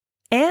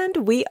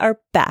And we are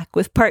back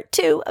with part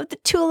 2 of the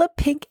Tula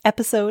Pink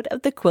episode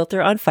of the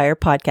Quilter on Fire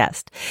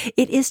podcast.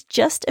 It is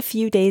just a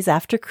few days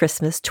after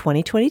Christmas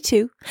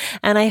 2022,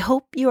 and I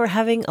hope you are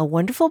having a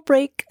wonderful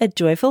break, a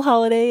joyful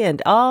holiday,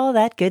 and all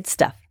that good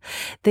stuff.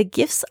 The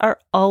gifts are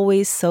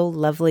always so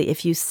lovely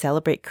if you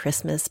celebrate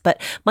Christmas, but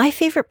my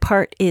favorite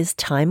part is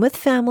time with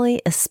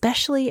family,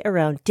 especially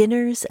around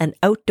dinners and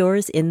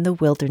outdoors in the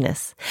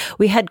wilderness.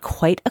 We had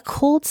quite a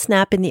cold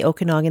snap in the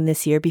Okanagan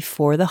this year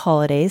before the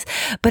holidays,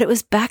 but it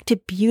was back to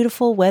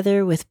beautiful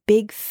weather with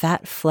big,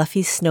 fat,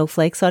 fluffy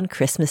snowflakes on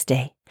Christmas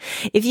Day.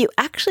 If you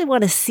actually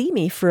want to see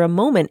me for a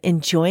moment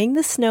enjoying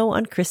the snow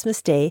on Christmas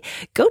Day,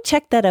 go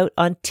check that out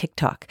on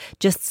TikTok.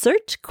 Just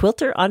search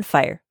Quilter on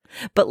Fire.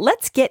 But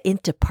let's get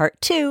into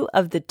part 2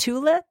 of the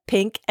Tula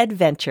Pink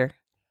adventure.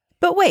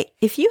 But wait,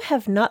 if you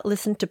have not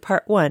listened to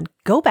part 1,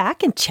 go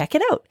back and check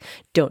it out.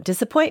 Don't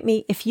disappoint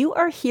me. If you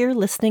are here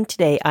listening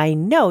today, I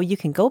know you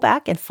can go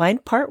back and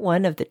find part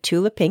 1 of the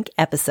Tula Pink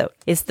episode.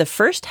 It's the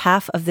first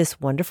half of this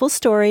wonderful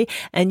story,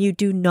 and you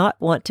do not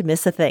want to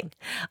miss a thing.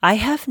 I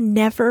have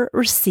never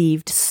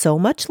received so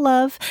much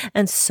love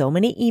and so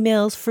many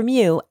emails from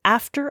you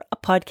after a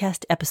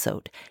podcast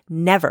episode.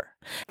 Never.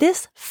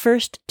 This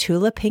first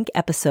Tula Pink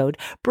episode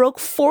broke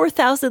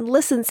 4,000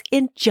 listens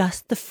in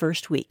just the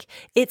first week.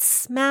 It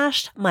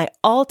smashed my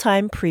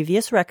all-time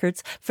previous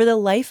records for the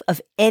life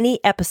of any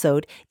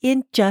episode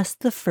in just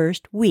the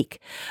first week.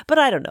 But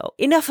I don't know,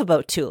 enough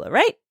about Tula,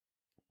 right?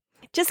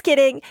 Just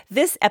kidding.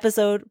 This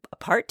episode,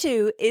 part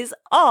 2, is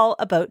all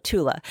about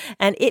Tula,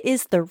 and it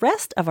is the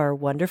rest of our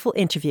wonderful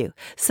interview.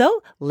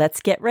 So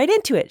let's get right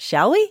into it,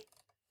 shall we?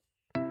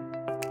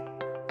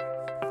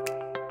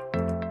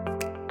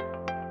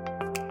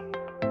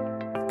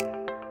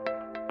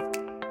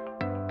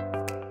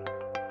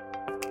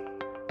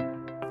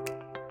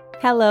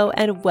 Hello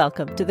and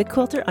welcome to the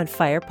Quilter on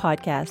Fire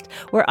podcast,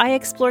 where I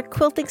explore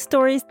quilting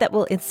stories that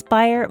will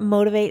inspire,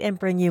 motivate, and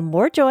bring you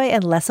more joy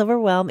and less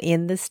overwhelm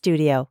in the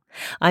studio.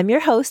 I'm your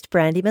host,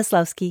 Brandy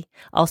Maslowski,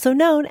 also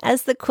known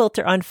as the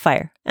Quilter on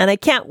Fire, and I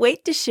can't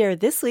wait to share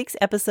this week's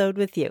episode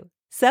with you.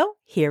 So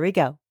here we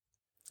go.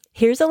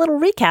 Here's a little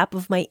recap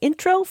of my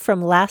intro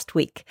from last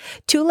week.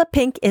 Tula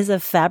Pink is a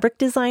fabric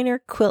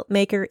designer, quilt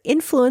maker,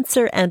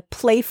 influencer, and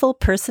playful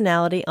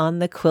personality on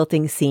the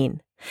quilting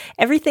scene.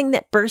 Everything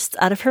that bursts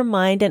out of her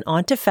mind and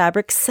onto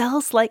fabric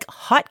sells like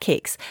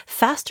hotcakes,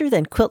 faster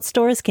than quilt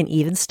stores can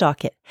even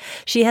stock it.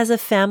 She has a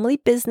family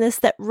business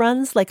that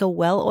runs like a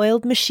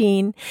well-oiled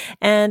machine,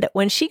 and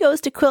when she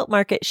goes to quilt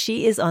market,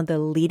 she is on the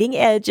leading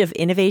edge of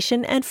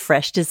innovation and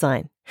fresh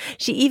design.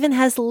 She even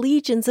has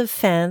legions of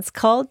fans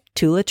called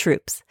Tula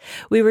Troops.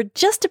 We were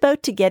just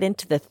about to get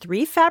into the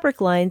 3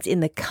 fabric lines in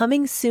the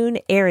coming soon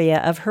area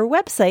of her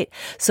website,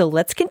 so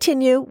let's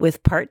continue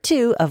with part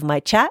 2 of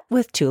my chat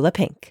with Tula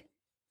Pink.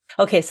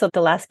 Okay, so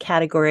the last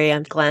category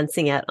I'm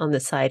glancing at on the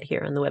side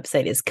here on the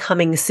website is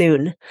coming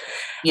soon.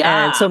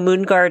 Yeah. And so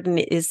Moon Garden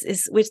is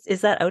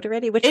that out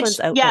already? Which one's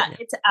out? Yeah, right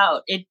it's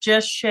out. It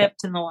just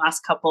shipped in the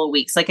last couple of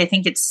weeks. Like I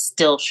think it's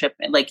still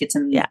shipping, like it's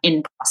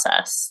in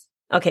process.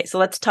 Okay, so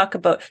let's talk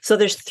about, so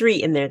there's 3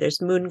 in there.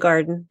 There's Moon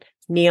Garden,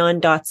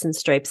 Neon Dots and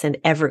Stripes, and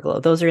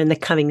Everglow. Those are in the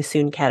coming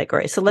soon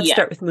category. So let's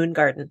start with Moon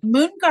Garden.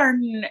 Moon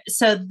Garden.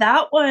 So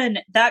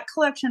that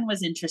collection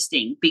was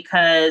interesting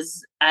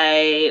because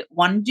I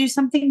wanted to do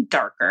something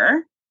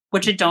darker,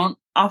 which I don't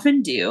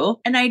often do.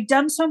 And I'd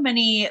done so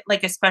many,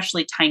 like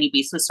especially Tiny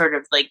Beast was sort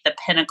of like the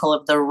pinnacle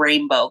of the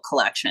rainbow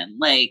collection,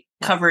 like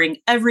covering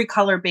every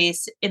color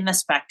base in the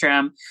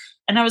spectrum.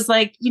 And I was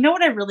like, you know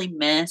what I really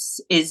miss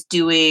is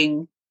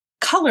doing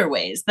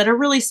colorways that are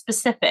really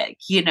specific,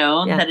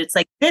 that it's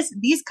like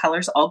these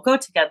colors all go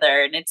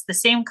together and it's the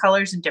same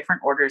colors in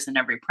different orders in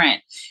every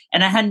print.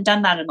 And I hadn't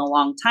done that in a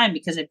long time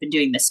because I've been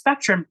doing the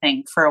spectrum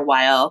thing for a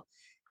while.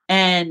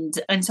 And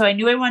so I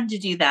knew I wanted to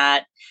do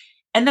that.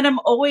 And then I'm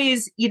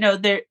always,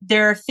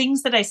 there are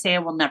things that I say I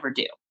will never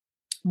do.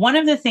 One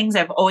of the things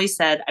I've always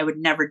said I would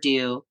never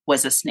do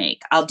was a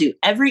snake. I'll do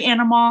every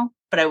animal,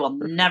 but I will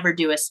never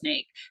do a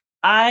snake.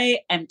 I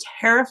am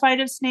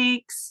terrified of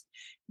snakes.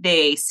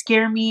 They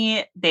scare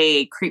me.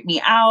 They creep me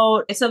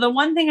out. So the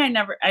one thing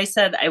I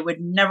said I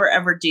would never,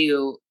 ever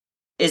do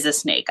is a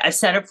snake. I've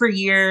said it for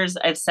years.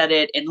 I've said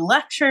it in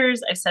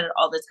lectures. I've said it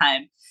all the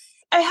time.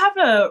 I have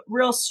a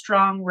real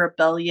strong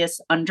rebellious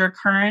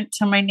undercurrent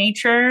to my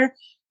nature,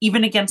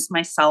 even against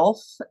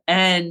myself.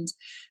 And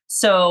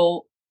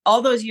so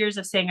all those years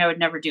of saying I would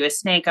never do a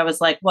snake, I was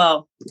like,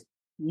 well,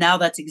 now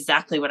that's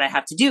exactly what I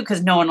have to do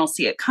because no one will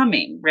see it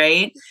coming.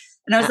 Right.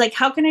 And I was like,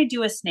 how can I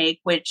do a snake,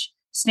 which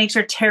snakes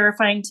are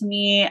terrifying to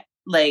me.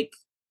 Like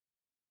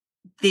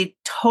they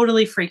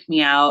totally freak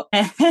me out.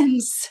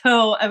 And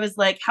so I was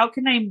like, how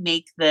can I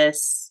make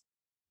this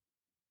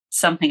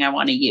something I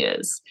want to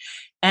use?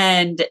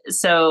 And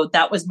so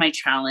that was my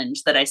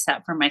challenge that I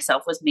set for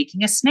myself, was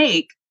making a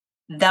snake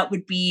that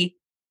would be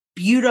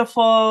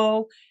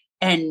beautiful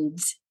and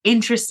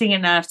interesting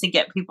enough to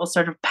get people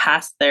sort of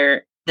past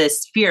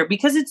this fear,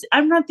 because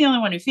I'm not the only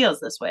one who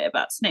feels this way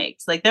about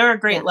snakes. Like there are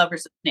great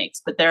lovers of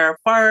snakes, but there are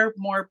far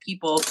more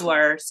people who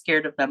are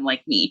scared of them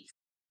like me.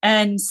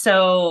 And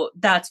so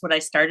that's what I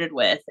started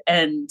with.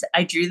 And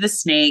I drew the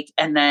snake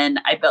and then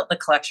I built the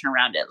collection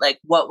around it. Like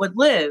what would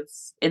live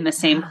in the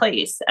same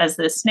place as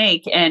the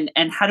snake? And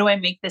how do I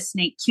make this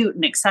snake cute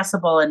and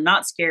accessible and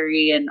not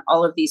scary and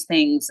all of these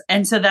things?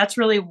 And so that's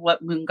really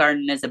what Moon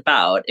Garden is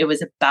about. It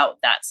was about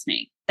that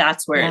snake.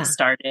 That's where it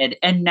started.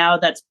 And now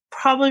that's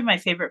probably my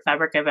favorite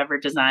fabric I've ever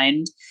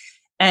designed.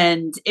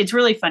 And it's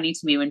really funny to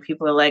me when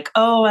people are like,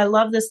 oh, I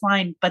love this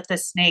line, but the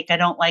snake, I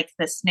don't like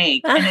the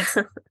snake. And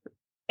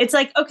it's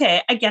like,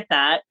 okay, I get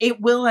that.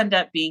 It will end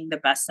up being the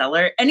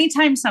bestseller.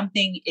 Anytime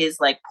something is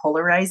like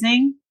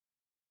polarizing,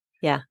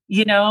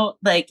 you know,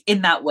 like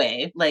in that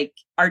way, like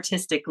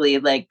artistically,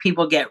 like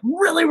people get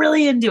really,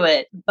 really into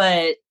it.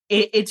 But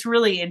it's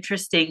really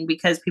interesting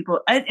because people,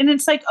 and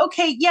it's like,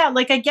 okay, yeah,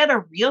 like I get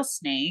a real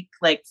snake,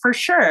 like for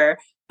sure.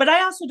 But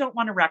I also don't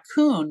want a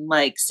raccoon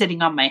like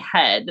sitting on my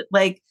head.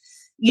 Like,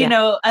 you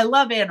know, I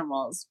love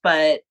animals,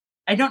 but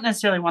I don't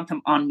necessarily want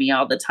them on me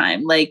all the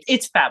time. Like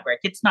it's fabric,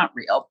 it's not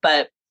real,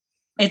 but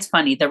it's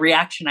funny. The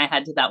reaction I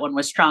had to that one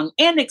was strong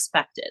and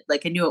expected.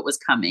 Like I knew it was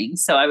coming,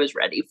 so I was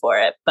ready for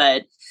it.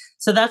 But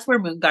so that's where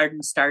Moon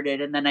Garden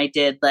started. And then I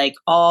did like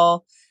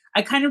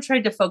I kind of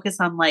tried to focus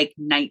on like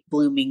night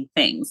blooming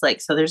things.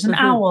 Like, so there's an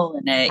owl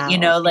in it, you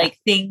know, like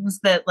things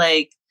that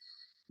like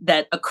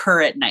that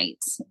occur at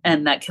night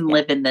and that can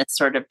live in this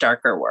sort of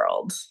darker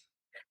world.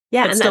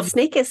 Yeah, and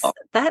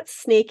that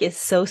snake is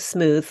so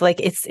smooth.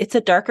 Like it's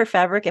a darker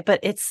fabric, but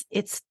it's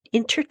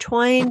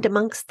intertwined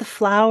amongst the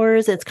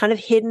flowers. It's kind of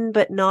hidden,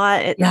 but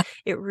not.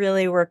 It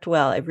really worked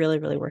well. It really,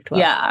 really worked well.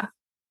 Yeah.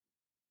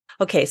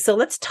 Okay, so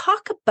let's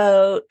talk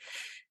about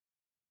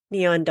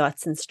neon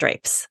dots and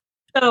stripes.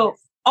 So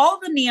all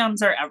the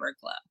neons are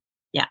Everglow.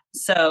 Yeah.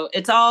 So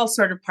it's all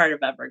sort of part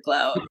of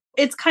Everglow.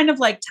 It's kind of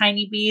like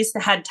Tiny Beast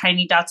that had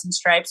tiny dots and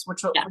stripes,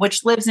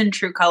 which lives in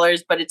True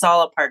Colors, but it's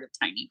all a part of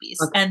Tiny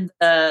Beast. Okay. And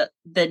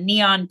the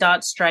neon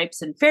dot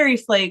stripes and fairy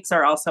flakes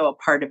are also a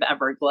part of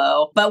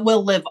Everglow, but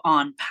will live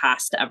on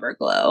past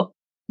Everglow.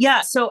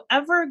 Yeah. So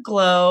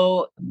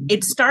Everglow,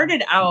 it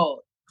started out,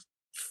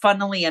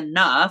 funnily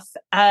enough,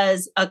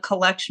 as a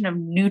collection of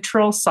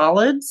neutral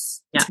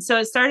solids. Yeah. So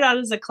it started out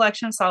as a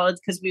collection of solids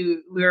because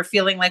we were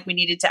feeling like we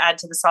needed to add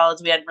to the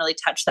solids. We hadn't really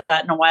touched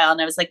that in a while. And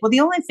I was like, well,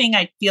 the only thing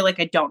I feel like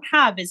I don't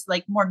have is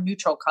like more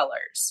neutral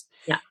colors.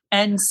 Yeah.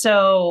 And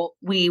so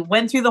we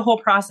went through the whole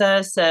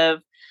process of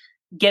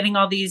getting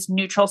all these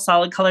neutral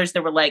solid colors.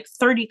 There were like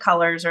 30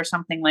 colors or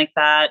something like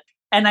that.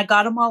 And I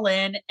got them all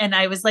in and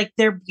I was like,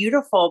 they're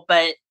beautiful,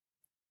 but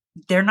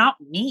they're not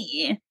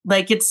me.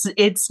 Like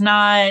it's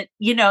not,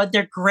 you know,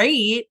 they're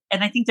great.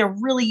 And I think they're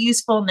really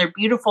useful and they're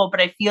beautiful, but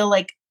I feel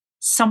like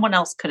someone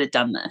else could have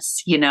done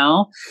this, you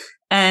know?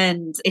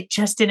 And it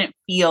just didn't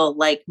feel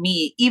like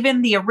me.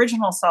 Even the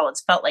original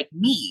solids felt like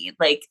me,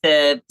 like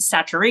the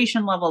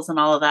saturation levels and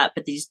all of that,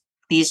 but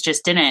these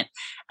just didn't.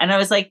 And I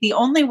was like, the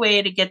only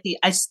way to get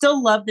I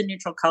still love the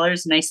neutral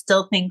colors. And I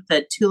still think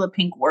the Tula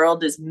Pink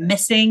world is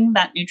missing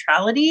that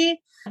neutrality.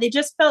 They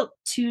just felt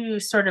too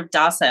sort of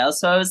docile.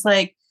 So I was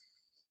like,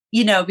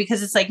 you know,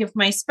 because it's like if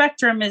my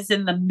spectrum is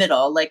in the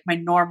middle, like my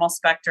normal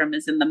spectrum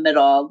is in the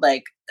middle,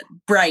 like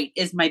bright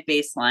is my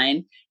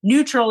baseline,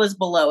 neutral is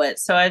below it.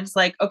 So I was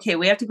like, okay,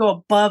 we have to go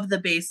above the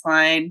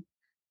baseline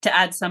to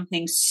add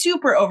something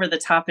super over the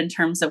top in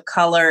terms of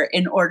color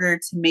in order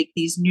to make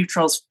these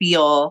neutrals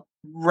feel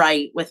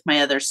right with my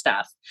other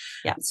stuff.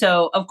 Yeah.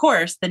 So of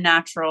course, the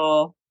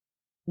natural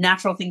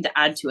thing to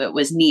add to it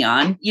was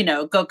neon, you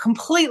know, go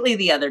completely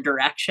the other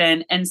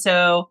direction. And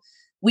so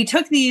we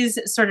took these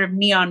sort of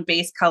neon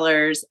base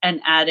colors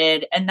and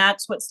added, and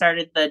that's what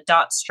started the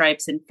dot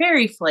stripes and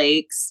fairy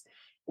flakes,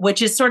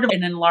 which is sort of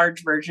an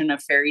enlarged version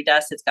of fairy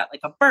dust. It's got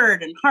like a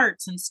bird and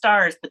hearts and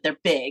stars, but they're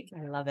big.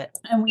 I love it.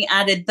 And we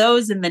added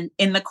those in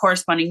the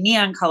corresponding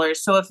neon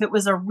colors. So if it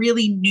was a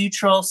really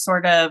neutral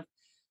sort of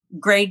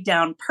grayed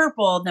down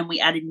purple, then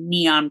we added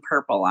neon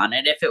purple on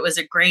it. If it was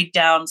a grayed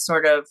down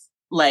sort of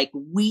like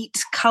wheat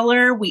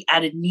color, we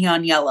added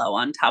neon yellow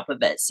on top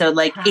of it. So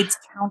like its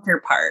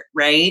counterpart,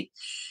 right?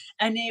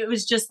 And it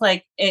was just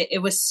like,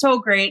 it was so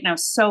great. And I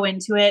was so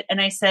into it.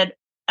 And I said,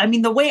 I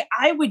mean, the way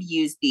I would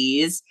use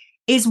these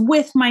is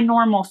with my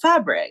normal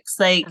fabrics.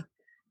 Like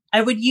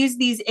I would use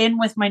these in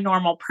with my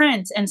normal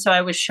print. And so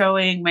I was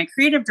showing my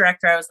creative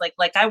director, I was like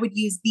I would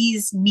use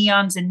these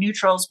neons and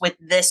neutrals with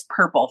this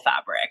purple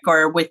fabric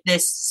or with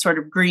this sort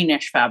of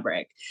greenish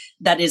fabric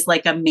that is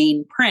like a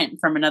main print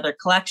from another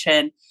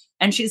collection.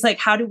 And she's like,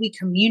 how do we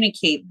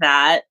communicate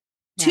that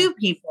to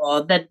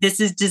people that this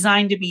is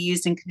designed to be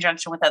used in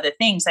conjunction with other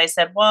things? I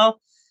said, well,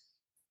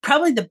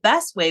 probably the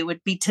best way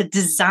would be to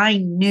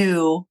design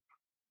new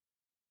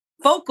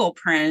focal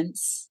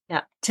prints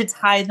to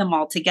tie them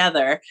all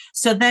together.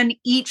 So then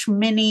each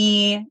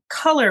mini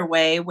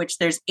colorway, which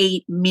there's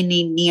 8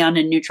 mini neon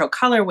and neutral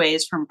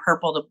colorways from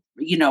purple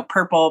to,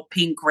 purple,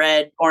 pink,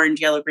 red, orange,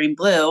 yellow, green,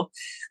 blue,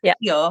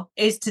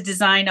 is to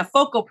design a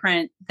focal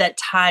print that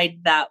tied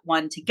that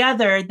one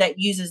together that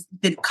uses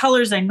the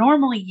colors I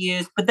normally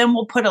use, but then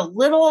we'll put a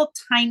little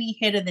tiny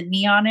hit of the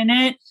neon in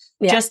it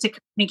just to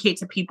communicate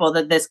to people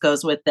that this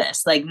goes with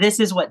this. Like, this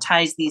is what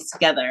ties these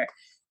together.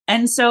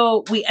 And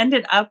so we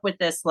ended up with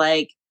this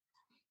like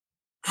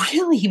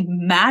really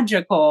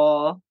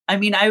magical. I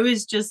mean, I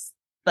was just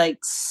like,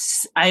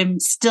 I'm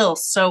still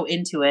so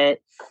into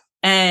it.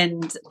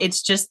 And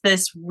it's just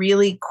this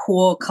really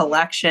cool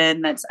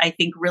collection that's, I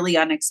think, really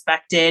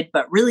unexpected,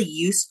 but really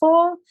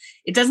useful.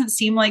 It doesn't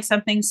seem like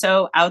something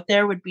so out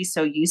there would be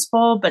so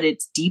useful, but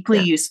it's deeply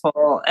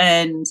useful.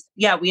 And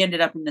we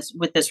ended up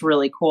with this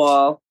really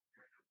cool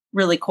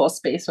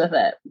space with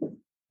it.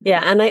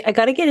 Yeah. And I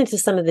got to get into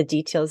some of the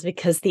details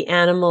because the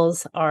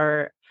animals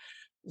are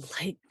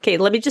like, okay,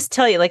 let me just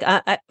tell you, like,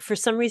 I for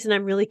some reason,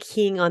 I'm really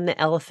keying on the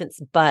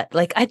elephant's butt.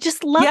 Like, I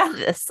just love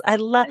this. I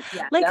love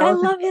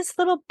his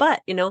little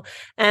butt,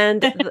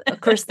 and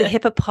of course the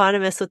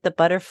hippopotamus with the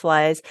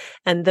butterflies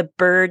and the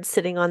bird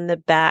sitting on the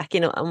back,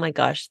 oh my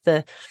gosh,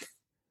 the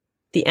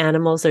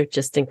animals are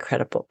just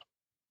incredible.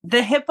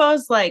 The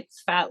hippos, like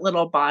fat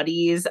little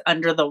bodies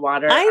under the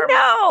water.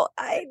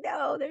 I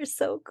know. They're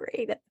so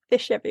great.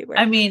 Fish everywhere.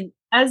 I mean,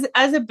 as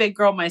a big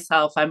girl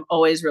myself, I'm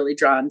always really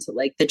drawn to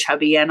like the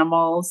chubby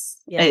animals.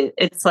 Yeah.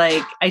 It's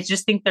like, I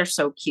just think they're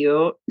so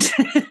cute.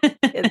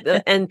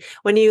 And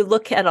when you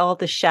look at all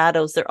the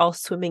shadows, they're all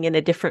swimming in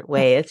a different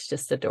way. It's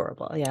just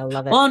adorable. Yeah, I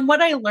love it. Well, and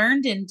what I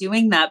learned in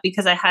doing that,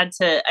 because I had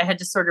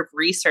to sort of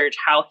research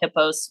how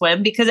hippos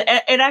swim, because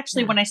it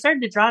actually, when I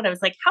started to draw it, I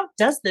was like, how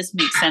does this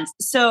make sense?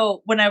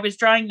 So when I was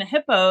drawing the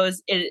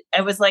hippos,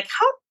 I was like,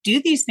 how do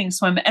these things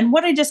swim? And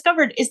what I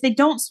discovered is they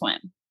don't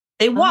swim.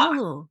 They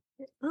walk.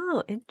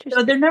 Oh, interesting.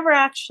 So they're never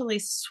actually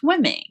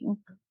swimming.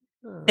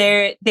 Oh.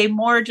 They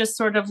more just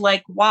sort of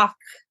like walk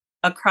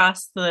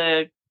across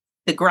the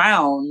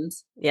ground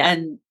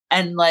and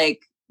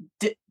like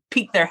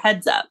peek their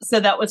heads up.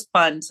 So that was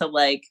fun to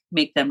like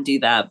make them do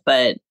that.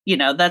 But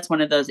that's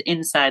one of those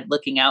inside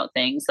looking out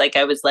things. Like,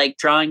 I was like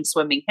drawing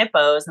swimming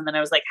hippos, and then I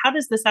was like, how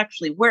does this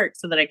actually work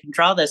so that I can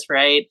draw this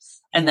right?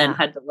 And then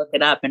had to look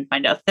it up and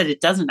find out that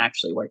it doesn't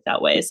actually work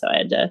that way. So I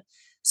had to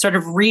sort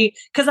of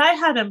because I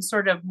had them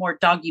sort of more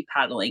doggy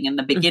paddling in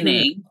the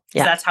beginning. Mm-hmm.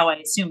 Yeah. That's how I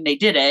assumed they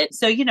did it.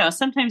 So,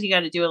 sometimes you got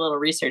to do a little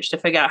research to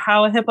figure out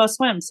how a hippo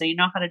swims, so you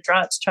know how to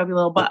draw its chubby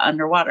little butt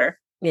underwater.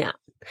 Yeah.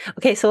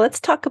 Okay. So let's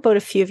talk about a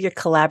few of your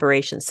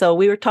collaborations. So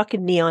we were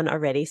talking neon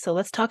already. So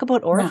let's talk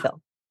about Aurifil.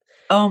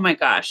 Oh my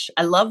gosh.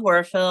 I love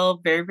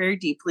Aurifil very, very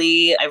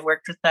deeply. I've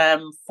worked with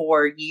them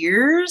for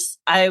years.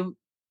 We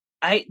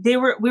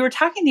were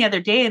talking the other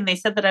day, and they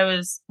said that I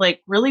was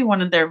like really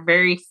one of their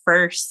very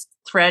first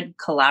thread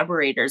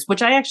collaborators,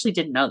 which I actually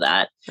didn't know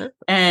that. Huh.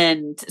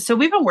 And so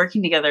we've been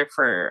working together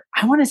for,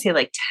 I want to say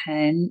like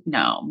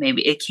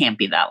maybe it can't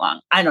be that long.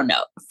 I don't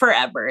know,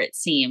 forever it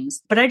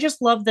seems, but I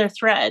just love their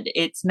thread.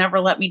 It's never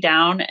let me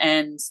down.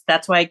 And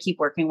that's why I keep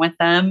working with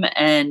them.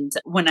 And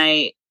when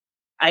I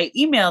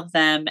emailed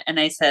them and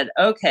I said,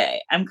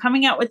 okay, I'm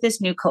coming out with this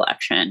new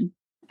collection,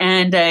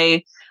 and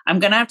I'm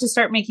going to have to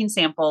start making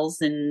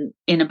samples in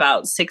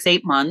about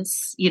 6-8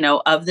 months,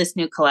 of this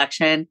new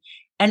collection.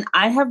 And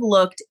I have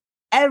looked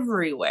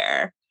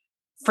everywhere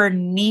for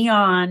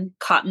neon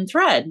cotton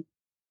thread,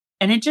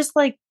 and it just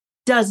like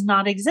does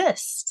not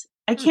exist.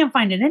 I can't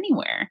find it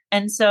anywhere.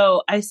 And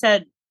so I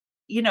said,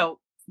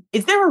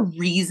 is there a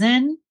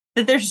reason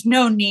that there's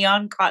no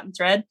neon cotton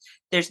thread?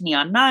 There's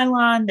neon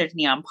nylon, there's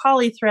neon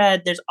poly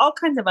thread, there's all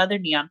kinds of other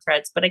neon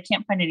threads, but I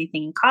can't find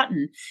anything in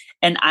cotton.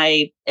 And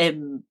I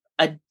am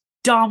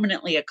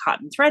dominantly a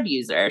cotton thread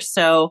user.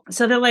 So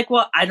they're like,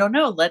 well, I don't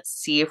know. Let's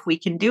see if we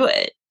can do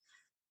it.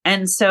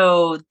 And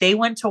so they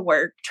went to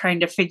work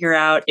trying to figure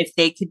out if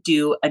they could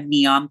do a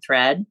neon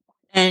thread.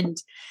 And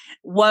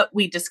what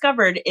we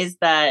discovered is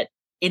that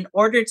in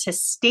order to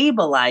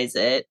stabilize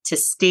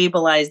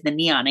the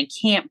neon, it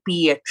can't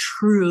be a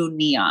true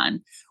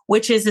neon,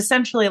 which is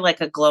essentially like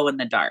a glow in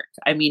the dark.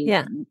 I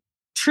mean,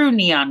 true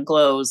neon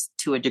glows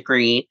to a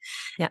degree.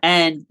 Yeah.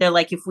 And they're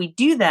like, if we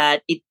do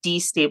that, it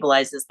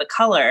destabilizes the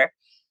color.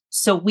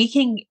 So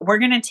we're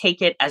going to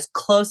take it as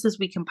close as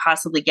we can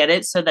possibly get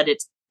it so that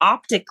it's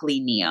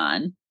optically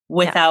neon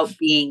without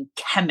being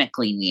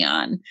chemically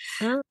neon.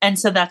 Mm. And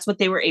so that's what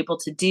they were able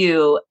to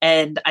do.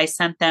 And I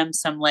sent them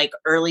some like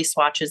early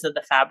swatches of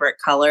the fabric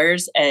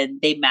colors,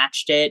 and they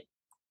matched it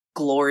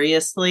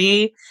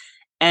gloriously.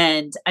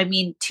 And I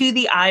mean, to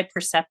the eye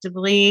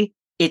perceptibly,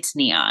 it's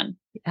neon.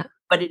 Yeah.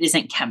 But it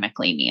isn't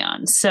chemically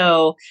neon.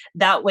 So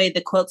that way the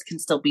quilts can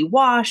still be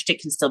washed.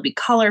 It can still be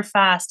color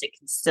fast.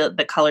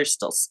 The color's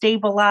still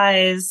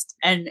stabilized.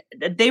 And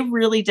they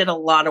really did a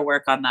lot of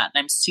work on that.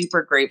 And I'm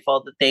super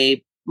grateful that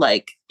they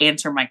like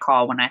answer my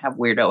call when I have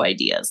weirdo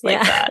ideas like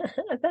that.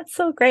 That's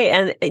so great.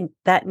 And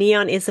that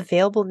neon is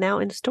available now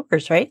in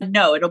stores, right?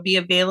 No, it'll be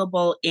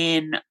available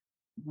in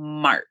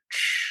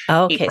March.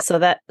 Oh, okay.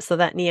 April. So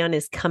that neon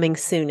is coming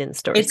soon in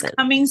stores It's then.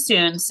 coming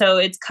soon. So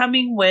it's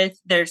coming with,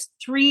 there's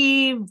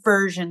 3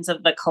 versions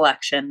of the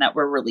collection that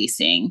we're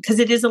releasing because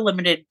it is a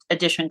limited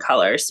edition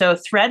color. So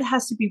thread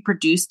has to be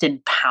produced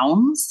in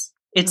pounds.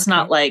 It's Okay.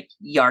 not like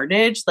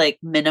yardage, like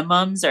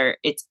minimums are,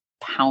 it's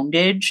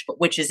poundage,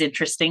 which is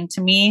interesting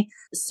to me.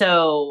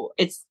 So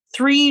it's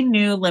 3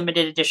 new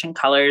limited edition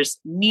colors: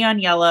 neon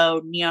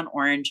yellow, neon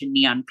orange, and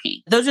neon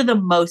pink. Those are the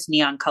most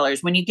neon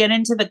colors. When you get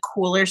into the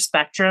cooler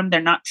spectrum,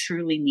 they're not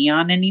truly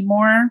neon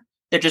anymore.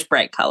 They're just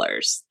bright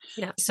colors.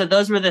 Yeah. So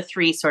those were the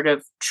 3 sort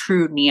of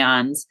true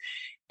neons.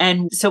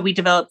 And so we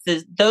developed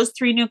those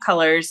 3 new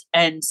colors.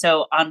 And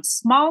so on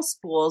small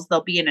spools,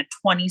 they'll be in a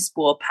 20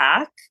 spool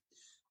pack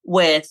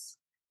with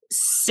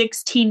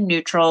 16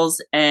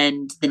 neutrals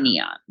and the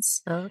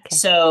neons. Oh, okay.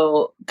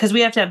 So, because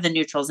we have to have the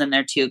neutrals in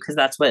there too, because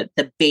that's what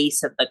the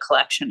base of the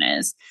collection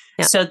is.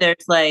 Yeah. So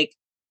there's like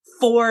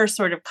 4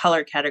 sort of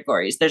color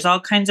categories. There's all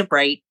kinds of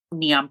bright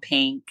neon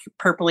pink,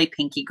 purpley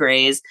pinky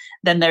grays.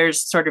 Then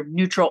there's sort of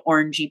neutral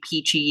orangey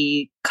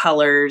peachy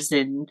colors,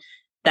 and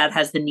that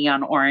has the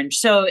neon orange.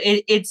 So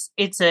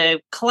it's a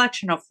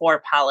collection of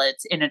 4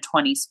 palettes in a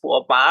 20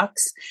 spool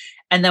box.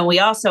 And then we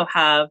also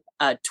have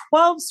a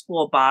 12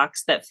 spool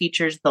box that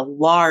features the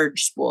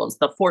large spools,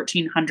 the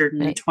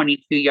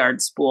 1,422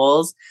 yard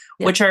spools,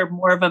 which are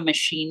more of a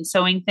machine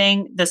sewing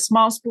thing. The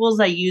small spools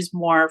I use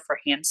more for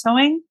hand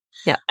sewing.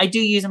 Yeah. I do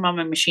use them on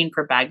my machine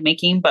for bag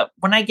making, but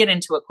when I get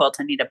into a quilt,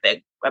 I need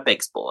a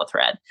big spool of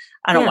thread.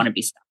 I don't want to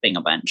be stuffing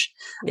a bunch.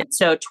 Yeah.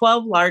 So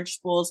 12 large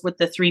spools with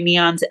the 3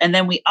 neons. And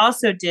then we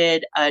also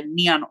did a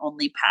neon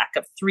only pack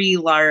of 3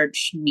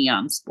 large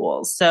neon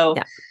spools. So,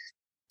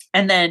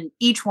 and then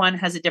each one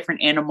has a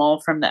different animal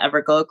from the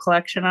Everglow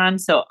collection on.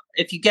 So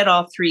if you get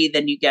all 3,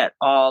 then you get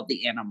all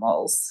the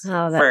animals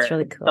that's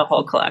really cool. The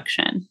whole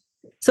collection.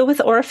 So with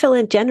Aurifil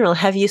in general,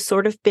 have you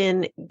sort of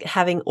been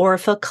having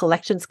Aurifil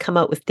collections come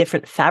out with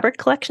different fabric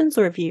collections,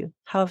 or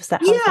how has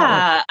that?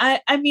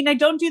 I mean, I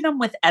don't do them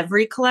with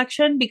every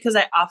collection because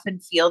I often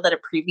feel that a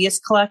previous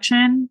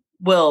collection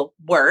will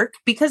work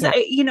because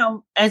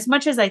as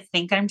much as I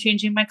think I'm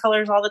changing my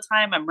colors all the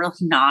time, I'm really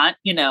not,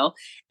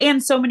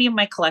 and so many of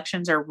my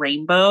collections are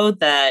rainbow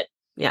that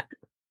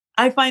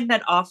I find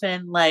that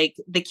often like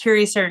the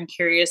Curiouser and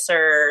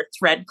Curiouser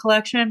thread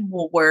collection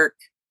will work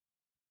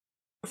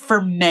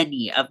for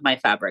many of my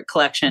fabric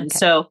collections. Okay.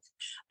 So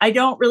I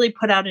don't really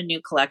put out a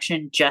new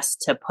collection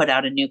just to put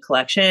out a new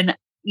collection,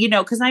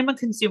 because I'm a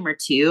consumer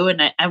too.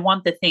 And I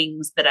want the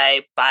things that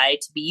I buy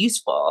to be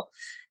useful.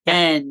 Yeah.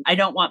 And I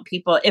don't want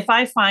people, if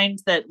I find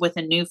that with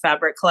a new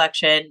fabric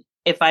collection,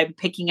 if I'm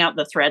picking out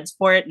the threads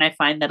for it and I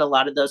find that a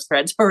lot of those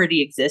threads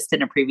already exist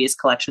in a previous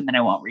collection, then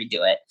I won't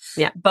redo it.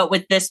 Yeah. But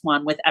with this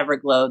one, with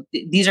Everglow,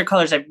 these are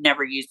colors I've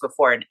never used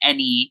before in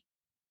any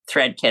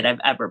thread kit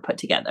I've ever put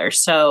together.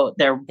 So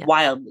they're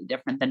wildly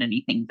different than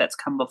anything that's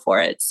come before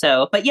it.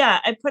 So, but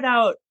I put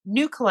out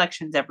new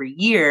collections every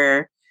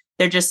year.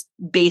 They're just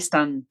based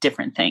on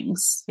different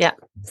things. Yeah.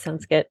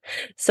 Sounds good.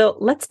 So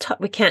let's talk.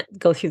 We can't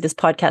go through this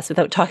podcast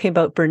without talking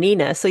about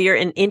Bernina. So you're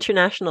an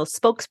international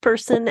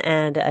spokesperson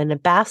and an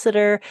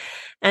ambassador.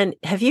 And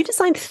have you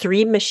designed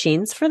 3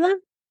 machines for them?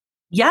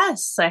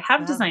 Yes, I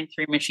have designed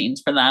 3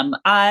 machines for them.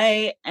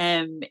 I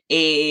am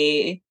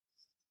a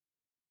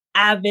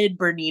avid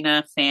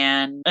Bernina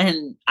fan,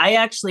 and I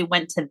actually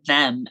went to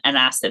them and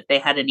asked if they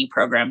had any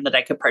program that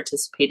I could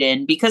participate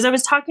in because I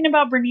was talking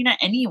about Bernina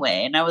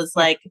anyway, and I was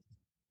like,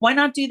 why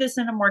not do this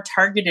in a more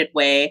targeted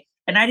way?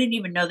 And I didn't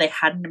even know they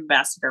had an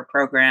ambassador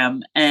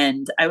program,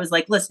 and I was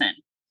like, listen,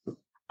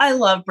 I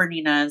love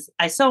Berninas.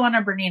 I sew on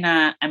a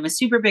Bernina. I'm a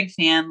super big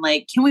fan.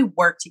 Like, can we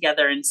work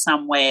together in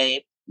some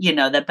way,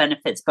 that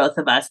benefits both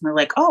of us? And they're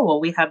like, oh, well,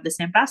 we have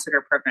this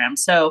ambassador program.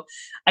 So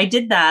I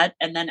did that.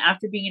 And then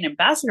after being an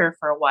ambassador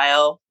for a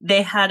while,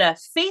 they had a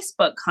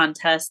Facebook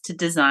contest to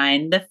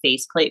design the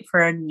faceplate for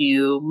a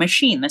new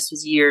machine. This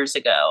was years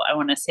ago. I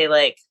want to say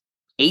like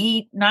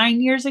 8,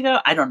 9 years ago.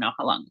 I don't know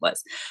how long it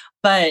was.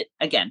 But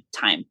again,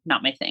 time,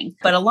 not my thing.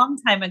 But a long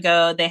time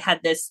ago, they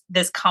had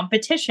this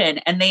competition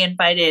and they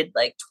invited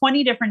like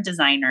 20 different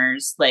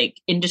designers, like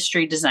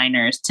industry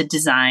designers, to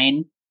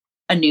design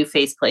a new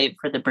faceplate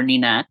for the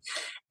Bernina.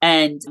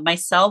 And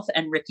myself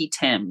and Ricky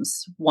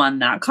Timms won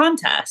that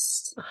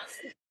contest.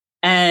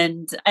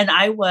 And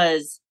I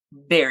was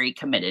very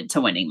committed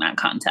to winning that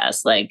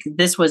contest. Like,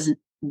 this was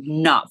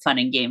not fun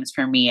and games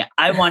for me.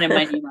 I wanted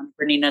my name on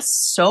Bernina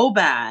so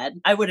bad.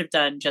 I would have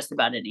done just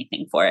about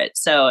anything for it.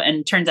 So, and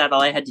it turns out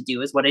all I had to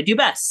do is what I do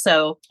best.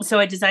 So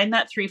I designed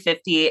that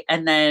 350.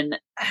 And then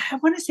I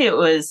want to say it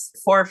was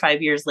 4 or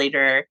 5 years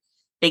later,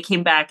 they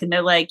came back and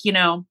they're like,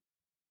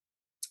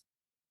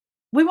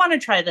 we want to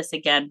try this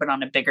again, but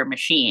on a bigger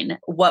machine.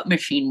 What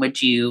machine would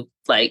you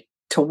like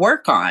to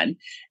work on?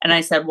 And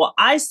I said, well,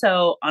 I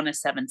sew on a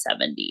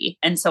 770.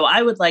 And so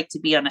I would like to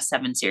be on a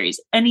 7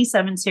 series. Any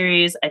 7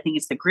 series, I think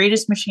it's the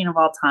greatest machine of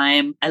all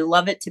time. I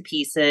love it to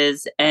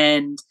pieces.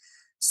 And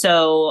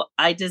so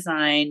I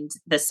designed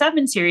the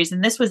 7 series.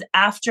 And this was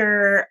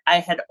after I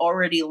had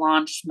already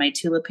launched my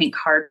Tula Pink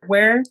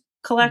hardware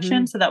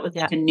collection. So that was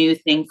Yeah. like a new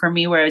thing for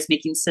me where I was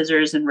making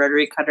scissors and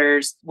rotary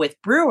cutters with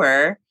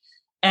Brewer.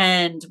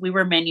 And we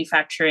were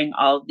manufacturing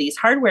all of these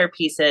hardware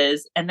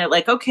pieces. And they're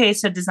like, okay,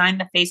 so design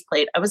the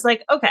faceplate. I was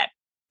like, okay,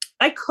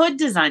 I could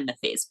design the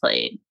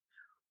faceplate,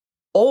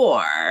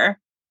 or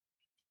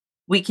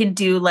we can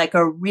do like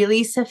a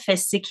really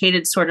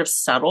sophisticated sort of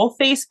subtle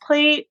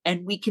faceplate,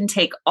 and we can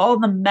take all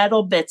the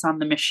metal bits on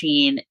the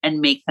machine and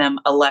make them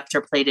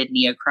electroplated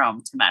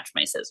neochrome to match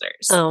my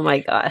scissors. Oh my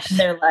gosh. And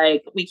they're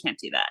like, we can't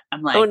do that.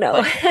 I'm like, oh no.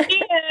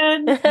 you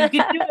can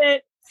do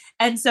it.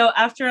 And so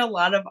after a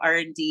lot of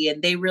R&D,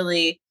 and they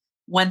really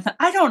went,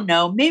 I don't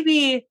know,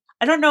 maybe,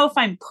 I don't know if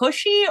I'm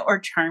pushy or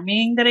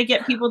charming that I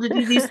get people to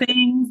do these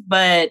things,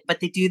 but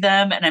they do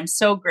them. And I'm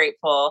so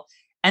grateful.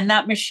 And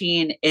that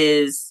machine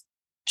is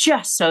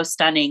just so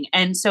stunning.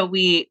 And so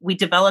we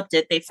developed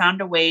it. They found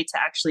a way to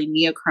actually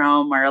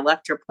neochrome or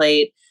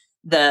electroplate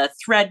the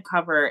thread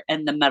cover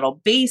and the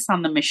metal base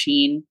on the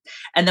machine.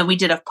 And then we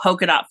did a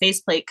polka dot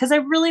faceplate because I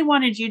really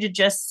wanted you to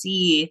just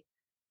see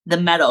the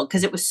metal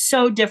because it was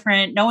so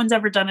different. No one's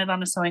ever done it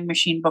on a sewing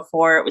machine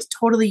before. It was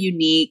totally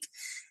unique.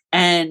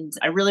 And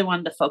I really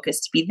wanted the focus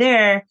to be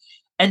there.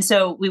 And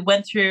so we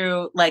went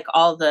through like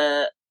all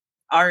the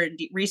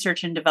R&D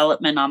research and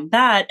development on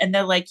that. And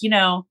they're like,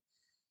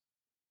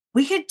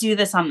 we could do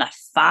this on the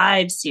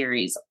 5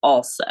 series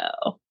also.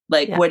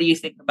 Like, what do you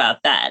think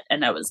about that?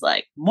 And I was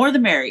like, more the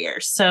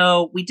merrier.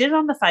 So we did it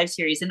on the 5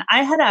 series. And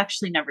I had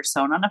actually never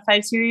sewn on a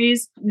 5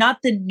 series, not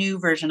the new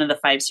version of the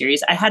 5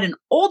 series. I had an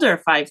older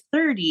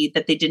 530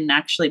 that they didn't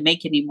actually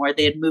make anymore.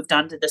 They had moved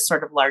on to this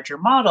sort of larger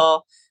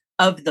model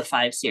of the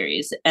 5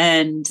 series.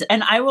 And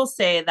I will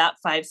say that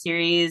 5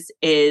 series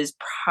is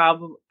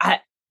probably,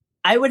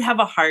 I would have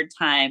a hard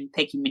time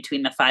picking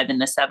between the 5 and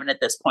the 7 at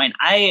this point.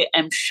 I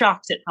am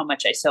shocked at how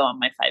much I sew on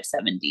my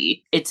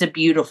 570. It's a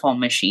beautiful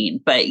machine.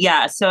 But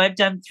yeah, so I've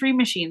done 3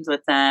 machines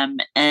with them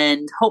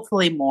and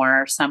hopefully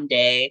more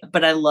someday.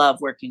 But I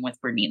love working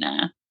with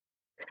Bernina.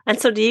 And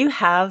so do you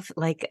have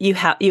like,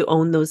 you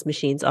own those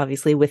machines,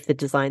 obviously, with the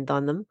designs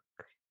on them?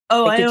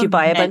 Oh, like, did you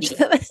buy a bunch of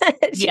them?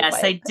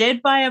 Yes, I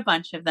did buy a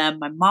bunch of them.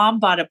 My mom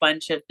bought a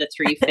bunch of the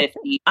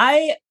 350.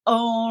 I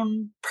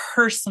own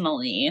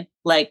personally,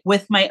 like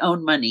with my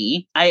own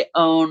money, I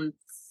own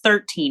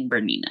 13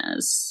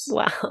 Berninas.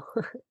 Wow.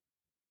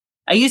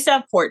 I used to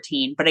have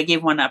 14, but I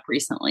gave one up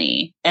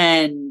recently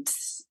and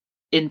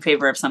in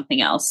favor of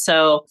something else.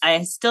 So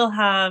I still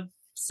have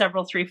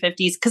several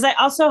 350s because I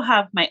also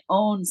have my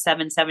own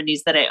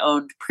 770s that I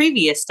owned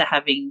previous to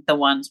having the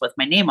ones with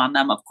my name on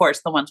them. Of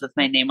course, the ones with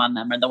my name on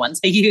them are the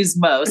ones I use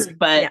most,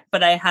 but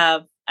I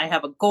have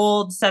a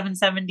gold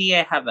 770.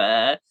 I have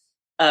a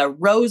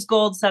rose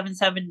gold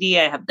 770.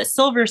 I have the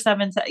silver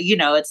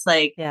 770. It's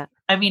like,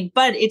 I mean,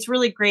 but it's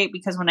really great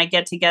because when I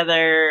get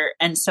together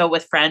and sew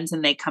with friends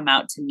and they come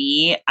out to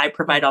me, I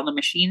provide all the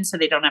machines so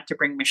they don't have to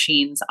bring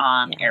machines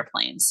on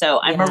airplanes.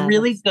 So I'm a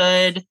really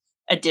good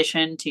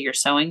addition to your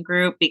sewing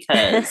group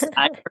because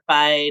I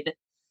provide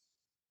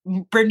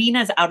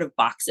Bernina's out of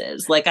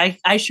boxes. Like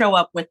I show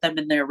up with them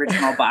in their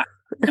original box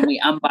and we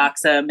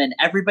unbox them and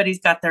everybody's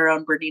got their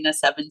own Bernina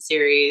 7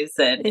 series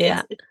and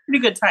it's a pretty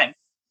good time.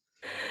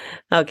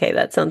 Okay,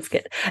 that sounds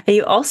good. And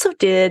you also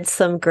did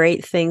some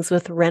great things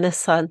with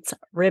Renaissance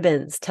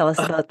ribbons. Tell us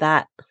about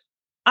that.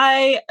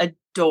 I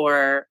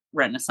adore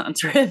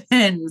Renaissance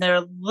ribbons. They're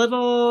a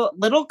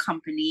little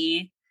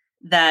company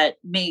that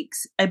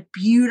makes a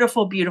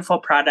beautiful, beautiful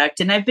product.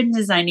 And I've been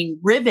designing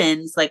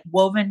ribbons, like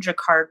woven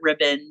jacquard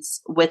ribbons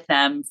with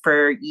them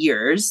for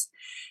years.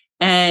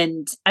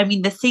 And I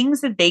mean, the things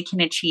that they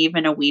can achieve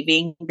in a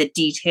weaving, the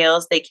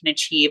details they can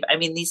achieve. I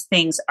mean, these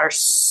things are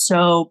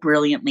so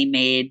brilliantly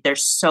made. They're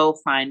so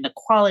fine. The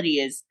quality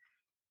is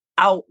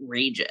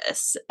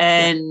outrageous.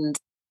 And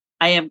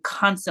I am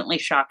constantly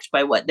shocked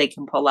by what they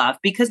can pull off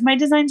because my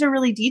designs are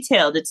really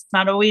detailed. It's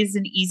not always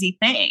an easy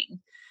thing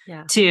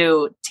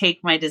to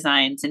take my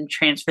designs and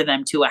transfer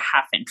them to a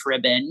 1/2-inch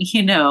ribbon,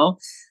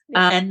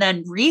 and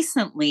then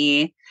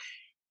recently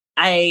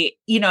I've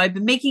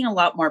been making a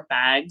lot more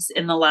bags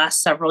in the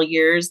last several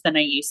years than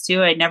I used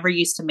to. I never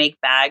used to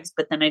make bags,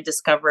 but then I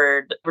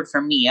discovered,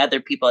 for me, other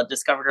people had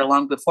discovered it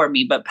long before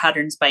me, but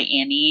Patterns by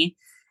Annie.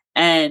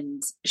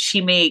 And she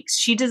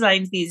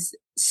designs these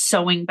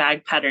sewing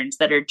bag patterns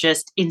that are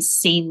just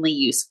insanely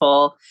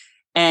useful.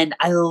 And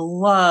I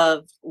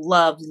love,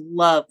 love,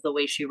 love the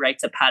way she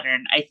writes a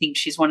pattern. I think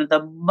she's one of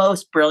the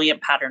most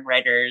brilliant pattern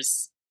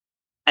writers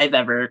I've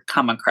ever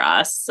come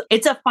across.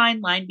 It's a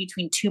fine line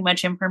between too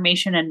much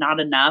information and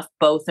not enough.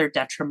 Both are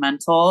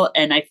detrimental.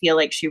 And I feel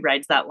like she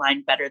rides that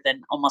line better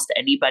than almost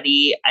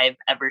anybody I've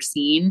ever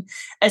seen,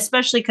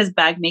 especially because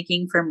bag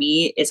making for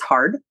me is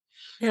hard.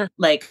 Yeah.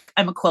 Like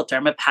I'm a quilter,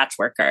 I'm a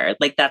patchworker.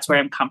 Like that's where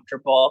I'm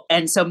comfortable.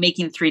 And so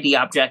making 3D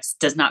objects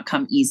does not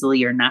come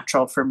easily or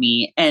natural for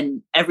me.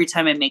 And every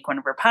time I make one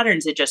of her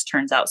patterns, it just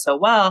turns out so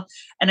well.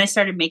 And I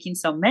started making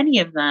so many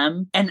of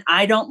them. And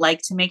I don't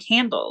like to make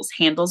handles.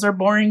 Handles are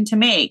boring to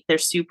make. They're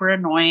super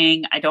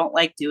annoying. I don't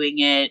like doing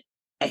it.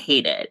 I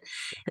hate it.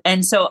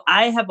 And so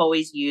I have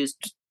always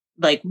used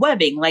like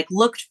webbing, like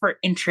looked for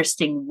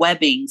interesting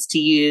webbings to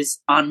use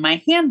on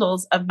my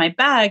handles of my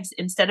bags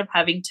instead of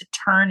having to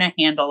turn a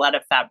handle out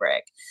of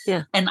fabric.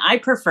 Yeah. And I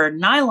prefer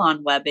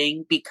nylon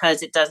webbing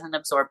because it doesn't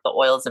absorb the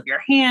oils of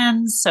your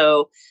hands.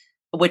 So,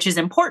 which is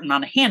important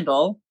on a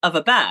handle of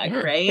a bag,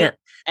 right? Yeah.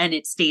 And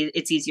it's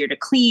easier to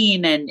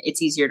clean and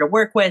it's easier to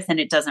work with, and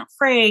it doesn't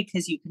fray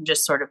because you can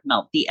just sort of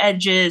melt the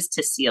edges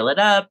to seal it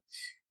up.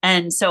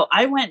 And so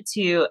I went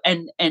to,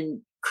 and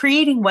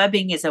creating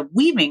webbing is a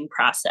weaving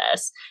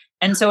process.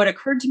 And so it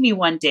occurred to me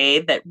one day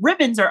that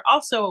ribbons are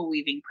also a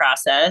weaving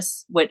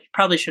process, which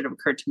probably should have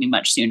occurred to me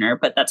much sooner,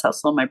 but that's how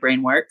slow my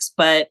brain works.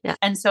 But,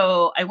 and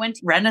so I went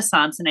to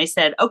Renaissance and I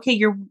said, okay,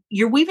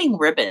 you're weaving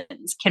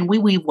ribbons. Can we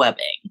weave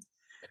webbing?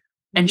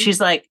 And she's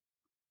like,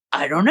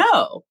 I don't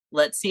know.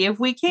 Let's see if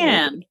we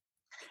can.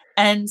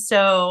 And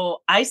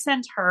so I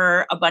sent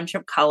her a bunch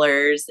of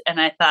colors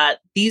and I thought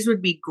these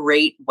would be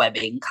great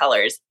webbing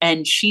colors.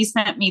 And she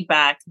sent me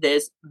back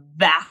this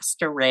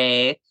vast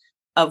array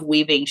of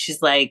weaving.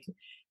 She's like,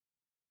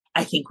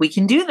 I think we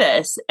can do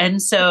this.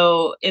 And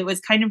so it was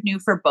kind of new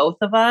for both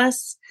of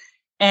us.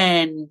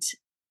 And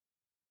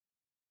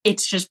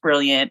it's just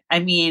brilliant. I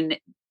mean,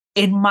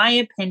 in my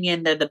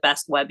opinion, they're the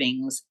best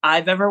webbings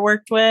I've ever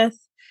worked with,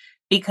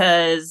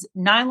 because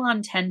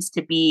nylon tends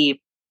to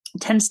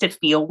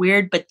feel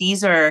weird, but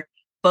these are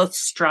both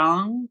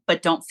strong,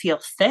 but don't feel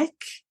thick.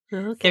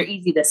 Okay. They're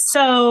easy to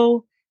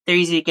sew. They're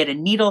easy to get a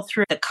needle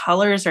through. The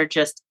colors are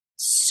just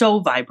so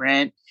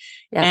vibrant.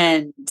 Yeah.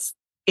 And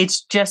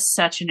it's just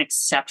such an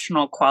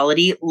exceptional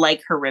quality,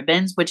 like her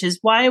ribbons, which is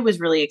why I was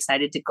really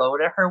excited to go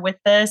to her with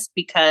this,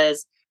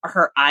 because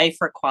her eye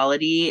for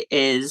quality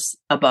is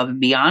above and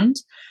beyond.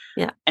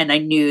 Yeah. And I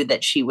knew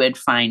that she would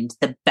find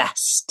the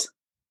best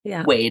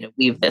way to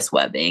weave this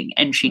webbing,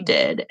 and she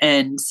did.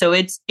 And so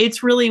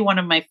it's really one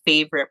of my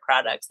favorite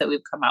products that we've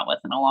come out with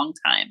in a long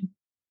time.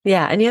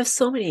 Yeah, and you have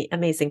so many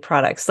amazing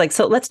products. Like,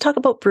 so let's talk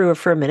about Brewer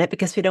for a minute,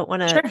 because we don't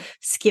want to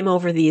skim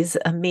over these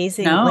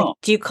amazing, like,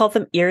 do you call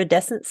them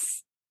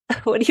iridescence?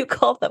 What do you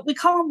call them? We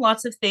call them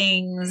lots of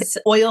things.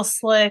 Oil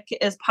slick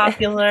is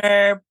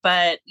popular,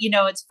 but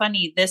it's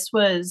funny. This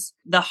was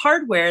the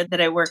hardware that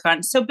I work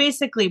on. So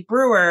basically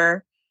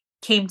Brewer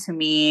came to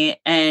me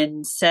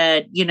and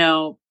said,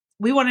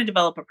 we want to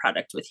develop a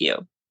product with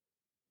you.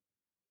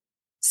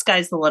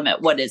 Sky's the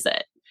limit. What is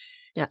it?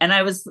 Yeah.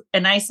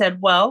 And I said,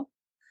 well,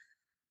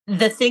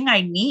 the thing I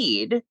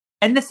need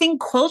and the thing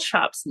quilt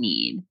shops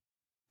need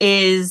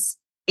is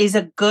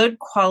a good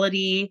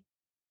quality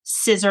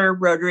scissor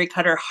rotary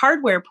cutter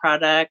hardware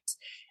product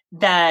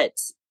that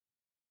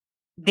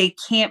they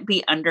can't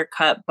be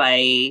undercut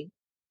by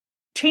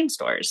chain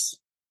stores.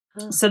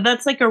 So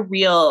that's like a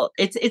real,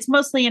 it's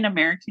mostly an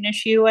American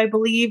issue, I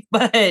believe,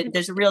 but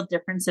there's a real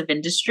difference of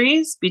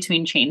industries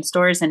between chain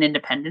stores and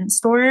independent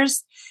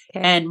stores.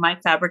 Okay. And my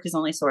fabric is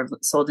only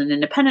sold in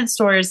independent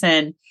stores.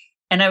 And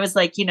I was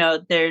like,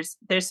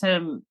 there's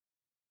some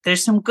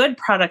good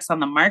products on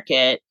the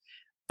market,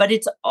 but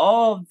it's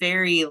all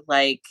very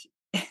like,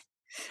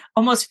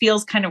 almost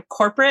feels kind of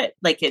corporate.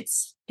 Like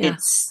it's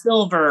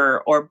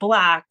silver or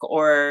black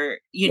or,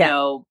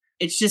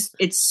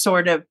 it's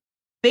sort of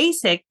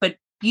basic, but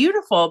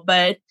beautiful.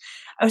 But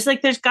I was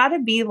like, there's got to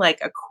be like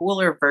a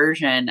cooler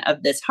version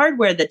of this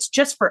hardware that's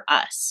just for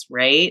us,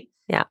 right?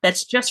 Yeah.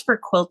 That's just for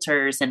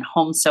quilters and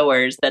home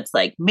sewers. That's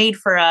like made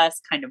for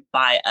us, kind of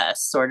by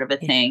us sort of a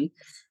thing.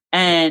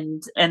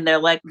 And they're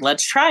like,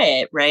 let's try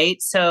it. Right.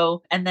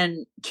 So, and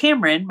then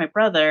Cameron, my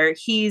brother,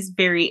 he's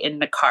very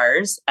into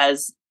cars,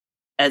 as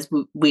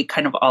we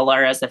kind of all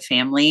are as a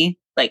family.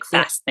 Like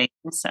fast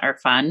things are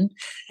fun.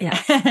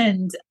 Yeah.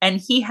 And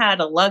he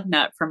had a lug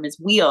nut from his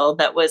wheel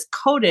that was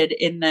coated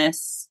in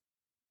this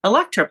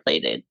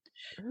electroplated.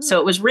 So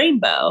it was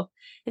rainbow.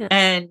 Yeah.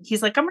 And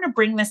he's like, I'm going to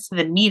bring this to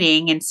the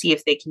meeting and see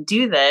if they can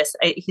do this.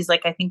 He's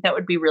like, I think that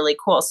would be really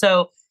cool.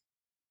 So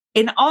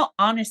in all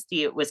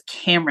honesty, it was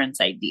Cameron's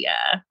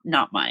idea,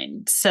 not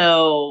mine.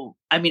 So,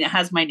 I mean, it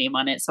has my name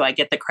on it, so I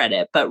get the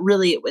credit, but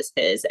really it was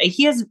his.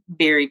 He has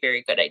very,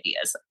 very good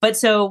ideas. But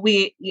so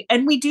we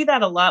do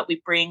that a lot.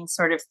 We bring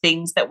sort of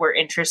things that we're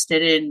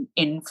interested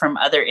in from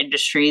other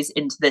industries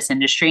into this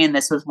industry. And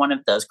this was one of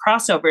those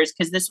crossovers,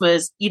 because this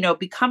was,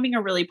 becoming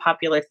a really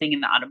popular thing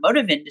in the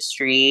automotive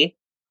industry,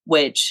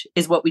 which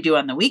is what we do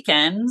on the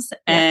weekends.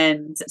 Yeah.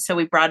 And so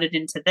we brought it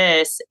into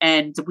this,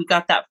 and we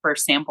got that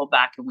first sample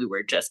back and we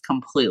were just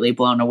completely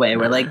blown away.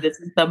 We're like, this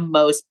is the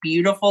most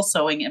beautiful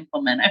sewing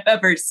implement I've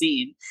ever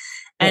seen.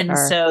 And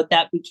so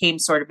that became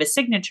sort of a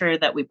signature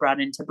that we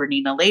brought into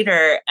Bernina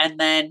later. And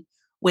then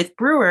with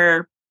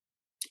Brewer,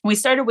 we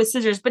started with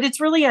scissors, but it's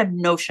really a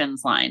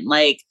notions line,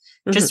 like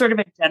just sort of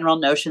a general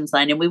notions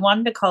line. And we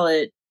wanted to call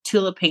it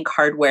Tula Pink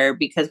Hardware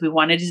because we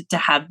wanted it to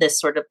have this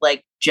sort of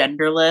like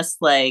genderless,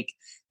 like,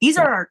 these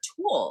are our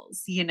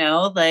tools,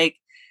 like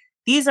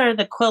these are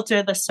the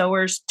quilter, the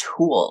sewer's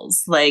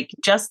tools. Like,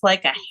 just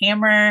like a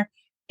hammer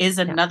is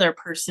another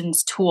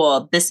person's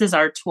tool, this is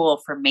our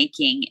tool for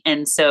making.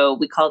 And so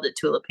we called it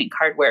Tula Pink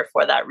Hardware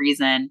for that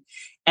reason.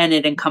 and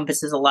it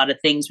encompasses a lot of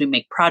things. We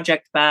make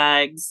project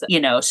bags,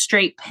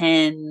 straight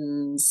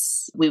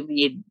pins. We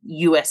made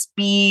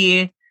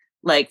USB,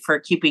 like for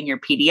keeping your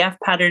PDF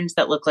patterns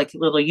that look like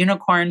little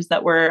unicorns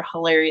that were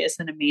hilarious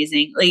and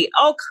amazing, like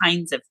all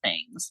kinds of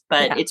things.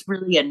 But it's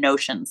really a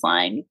notions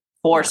line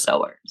for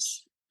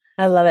sewers.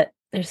 I love it.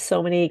 There's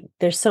so many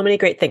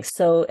great things.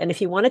 So, and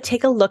if you want to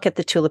take a look at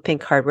the Tula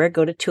Pink hardware,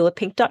 go to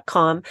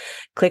tulapink.com,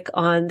 click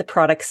on the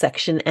product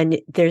section, and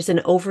there's an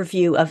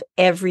overview of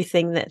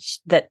everything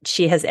that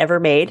she has ever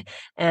made.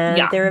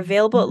 And they're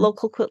available at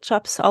local quilt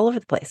shops all over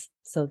the place.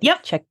 So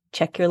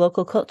check your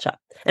local quilt shop.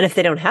 And if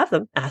they don't have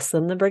them, ask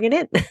them to bring it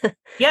in.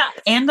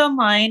 And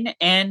online.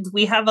 And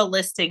we have a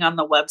listing on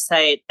the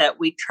website that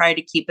we try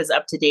to keep as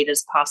up to date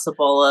as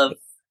possible of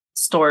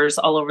stores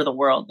all over the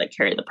world that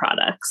carry the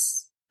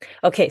products.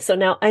 Okay, so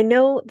now I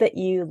know that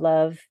you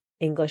love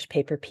English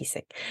paper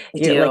piecing.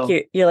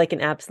 You're like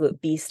an absolute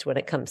beast when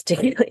it comes to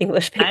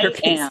English paper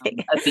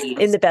piecing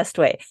in the best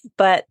way.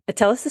 But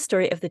tell us the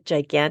story of the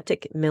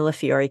gigantic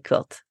Millefiori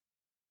quilt.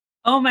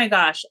 Oh my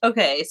gosh.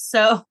 Okay.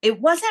 So it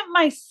wasn't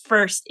my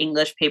first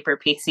English paper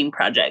piecing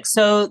project.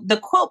 So the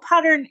quilt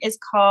pattern is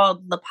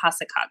called La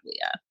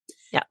Passacaglia.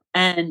 Yeah.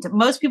 And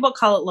most people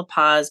call it La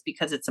Paz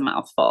because it's a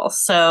mouthful.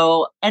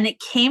 So, and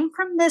it came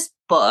from this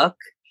book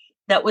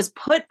that was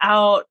put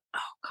out,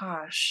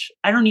 I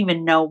don't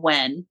even know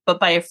when, but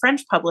by a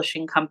French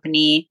publishing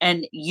company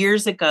and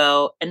years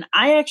ago. And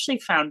I actually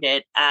found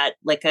it at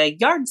like a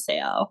yard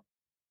sale,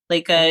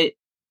 like a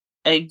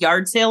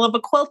yard sale of a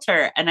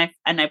quilter. And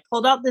I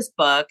pulled out this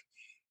book,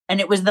 and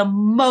it was the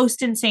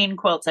most insane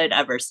quilts I'd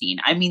ever seen.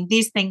 I mean,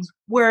 these things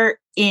were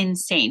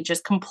insane,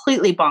 just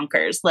completely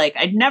bonkers. Like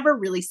I'd never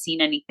really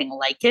seen anything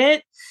like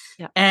it.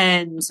 Yeah.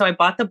 And so I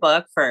bought the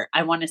book for,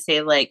 I want to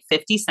say like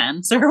 50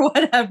 cents or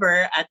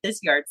whatever at this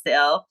yard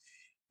sale.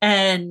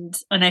 And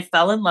I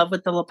fell in love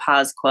with the La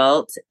Paz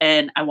quilt,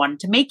 and I wanted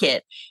to make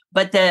it.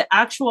 But the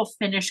actual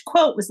finished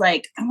quilt was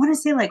like, I want to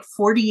say like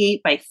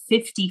 48 by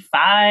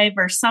 55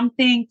 or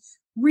something,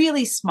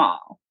 really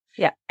small.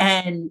 Yeah.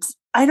 And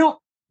I don't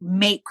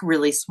make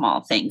really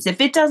small things. If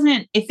it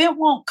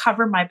won't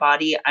cover my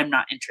body, I'm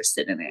not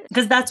interested in it,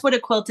 because that's what a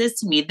quilt is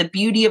to me. The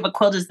beauty of a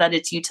quilt is that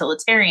it's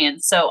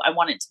utilitarian. So I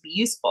want it to be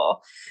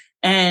useful.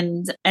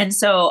 And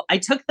so I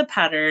took the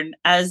pattern,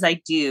 as I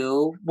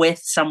do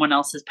with someone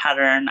else's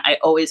pattern. I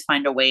always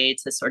find a way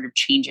to sort of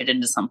change it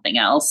into something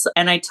else.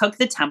 And I took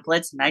the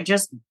templates and I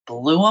just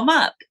blew them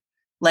up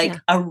like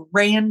a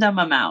random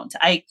amount.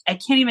 I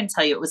can't even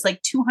tell you. It was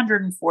like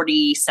 247%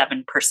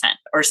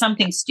 or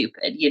something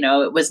stupid.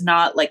 It was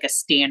not like a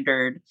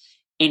standard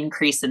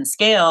increase in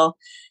scale.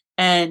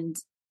 And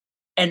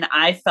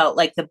I felt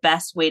like the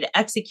best way to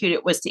execute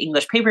it was to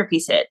English paper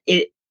piece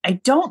it. I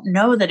don't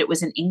know that it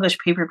was an English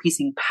paper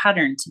piecing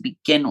pattern to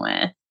begin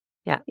with.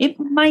 Yeah. It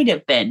might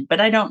have been, but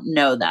I don't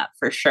know that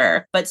for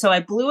sure. But so I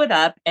blew it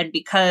up, and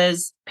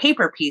because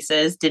paper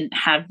pieces didn't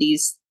have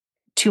these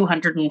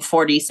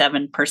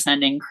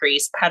 247%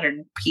 increase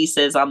pattern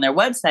pieces on their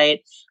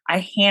website, I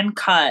hand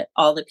cut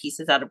all the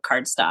pieces out of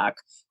cardstock,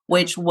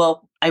 which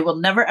I will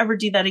never ever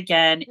do that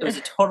again. It was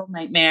a total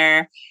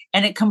nightmare.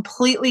 And it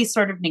completely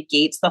sort of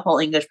negates the whole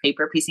English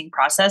paper piecing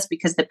process,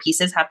 because the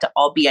pieces have to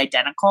all be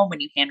identical. When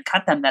you hand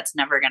cut them, that's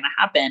never going to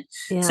happen.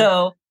 Yeah.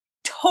 So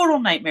total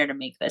nightmare to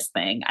make this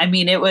thing. I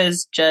mean, it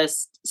was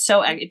just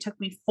it took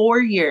me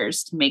 4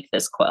 years to make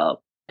this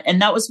quilt.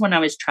 And that was when I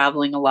was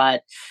traveling a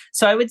lot.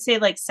 So I would say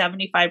like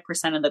 75%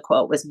 of the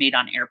quilt was made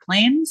on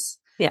airplanes.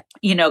 Yeah.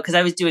 Because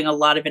I was doing a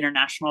lot of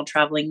international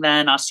traveling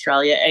then,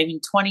 Australia. I mean,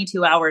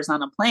 22 hours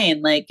on a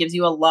plane, like gives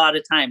you a lot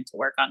of time to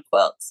work on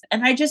quilts.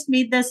 And I just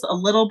made this a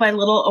little by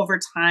little over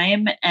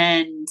time.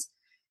 And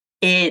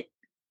it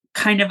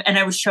and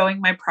I was showing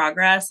my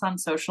progress on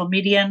social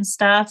media and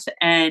stuff.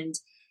 And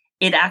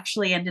it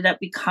actually ended up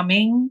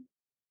becoming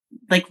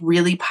like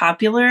really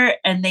popular.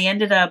 And they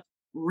ended up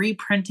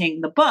reprinting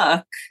the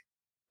book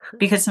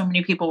because so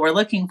many people were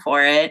looking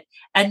for it.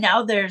 And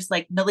now there's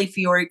like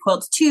Millefiori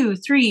quilts 2,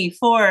 3,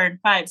 4, and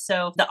 5.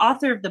 So the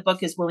author of the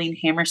book is William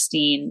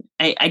Hammerstein.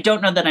 I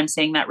don't know that I'm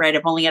saying that right.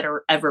 I've only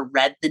ever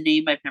read the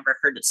name. I've never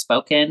heard it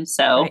spoken.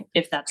 So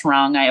if that's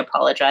wrong, I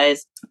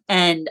apologize.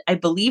 And I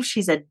believe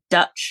she's a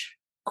Dutch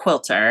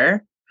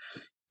quilter.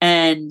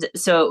 And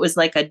so it was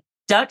like a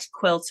Dutch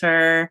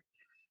quilter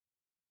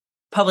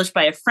published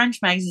by a French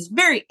magazine. It's a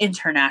very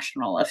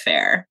international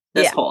affair,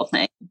 this whole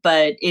thing.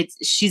 But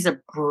she's a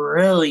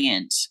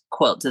brilliant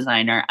quilt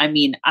designer. I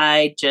mean,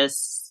 I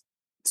just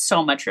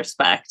so much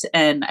respect,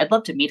 and I'd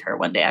love to meet her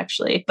one day,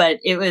 actually. But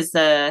it was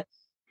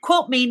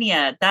Quilt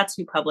Mania. That's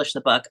who published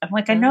the book. I'm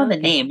like, I know the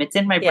name. It's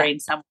in my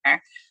brain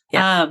somewhere.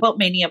 Yeah. Quilt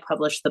Mania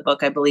published the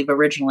book, I believe,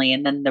 originally,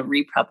 and then the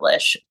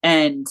republish.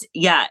 And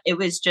it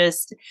was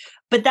just,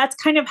 but that's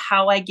kind of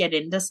how I get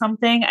into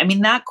something. I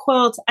mean, that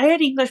quilt, I had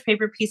English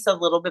paper piece a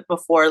little bit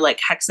before, like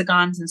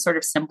hexagons and sort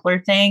of simpler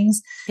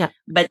things. Yeah.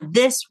 But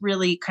this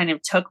really kind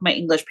of took my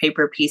English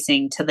paper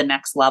piecing to the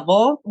next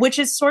level, which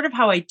is sort of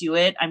how I do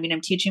it. I mean,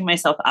 I'm teaching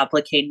myself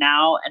applique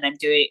now, and I'm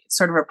doing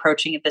sort of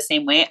approaching it the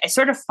same way. I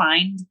sort of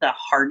find the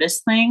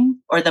hardest thing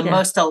or the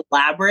most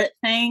elaborate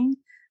thing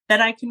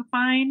that I can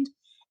find.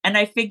 And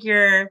I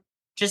figure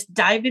just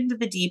dive into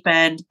the deep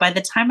end. By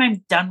the time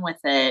I'm done with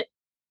it,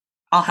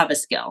 I'll have a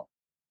skill.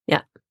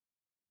 Yeah.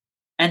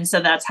 And so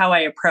that's how I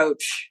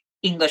approach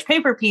English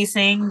paper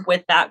piecing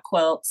with that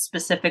quilt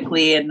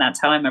specifically. And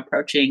that's how I'm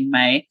approaching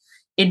my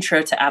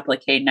intro to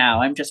applique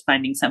now. I'm just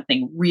finding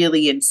something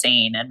really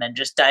insane and then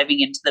just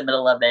diving into the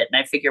middle of it.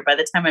 And I figure by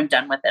the time I'm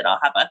done with it, I'll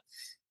have a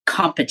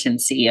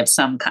competency of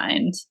some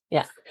kind.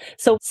 Yeah.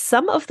 So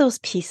some of those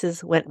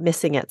pieces went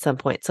missing at some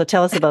point. So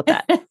tell us about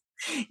that.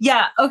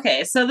 Yeah.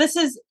 Okay. So this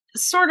is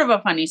sort of a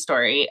funny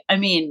story. I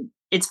mean,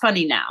 it's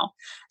funny now.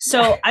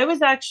 So I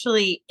was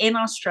actually in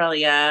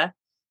Australia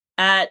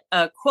at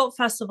a quilt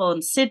festival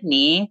in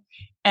Sydney,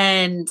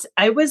 and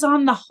I was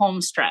on the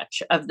home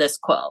stretch of this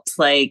quilt.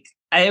 Like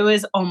I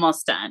was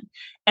almost done.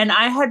 And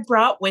I had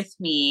brought with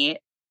me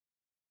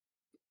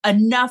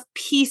enough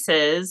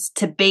pieces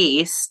to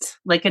baste,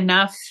 like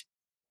enough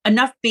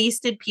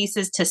basted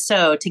pieces to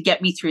sew to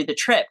get me through the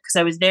trip. Cause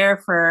I was there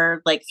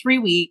for like 3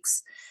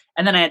 weeks.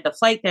 And then I had the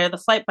flight there, the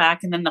flight back,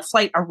 and then the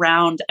flight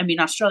around. I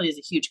mean, Australia is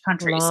a huge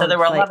country. So there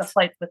were a lot of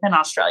flights within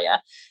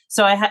Australia.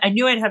 So I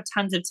knew I'd have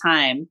tons of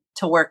time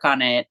to work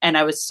on it. And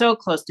I was so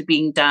close to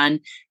being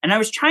done. And I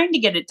was trying to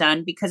get it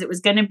done because it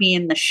was going to be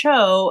in the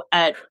show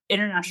at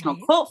International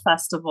Quilt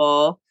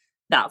Festival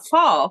that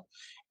fall.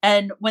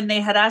 And when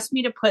they had asked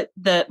me to put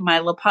my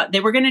La Paz,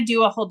 they were going to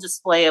do a whole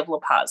display of La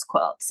Paz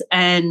quilts.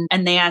 And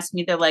they asked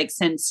me, they're like,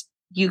 since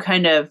you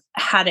kind of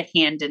had a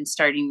hand in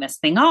starting this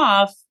thing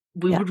off,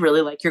 we would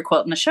really like your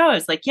quilt in the show. I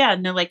was like, yeah.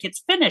 And they're like,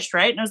 it's finished,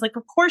 right? And I was like,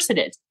 of course it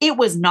is. It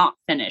was not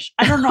finished.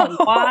 I don't know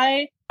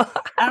why.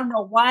 I don't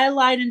know why I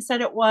lied and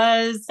said it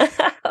was.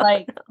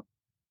 Like,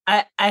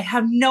 I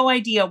have no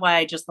idea why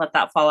I just let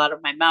that fall out of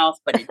my mouth,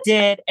 but it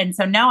did. And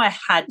so now I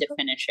had to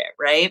finish it,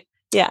 right?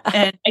 Yeah.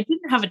 And I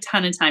didn't have a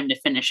ton of time to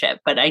finish it,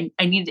 but I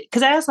needed,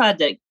 because I also had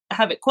to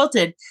have it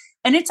quilted,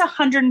 and it's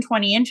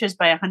 120 inches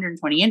by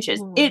 120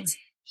 inches. It's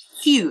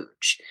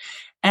huge.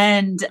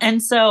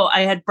 And so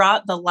I had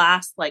brought the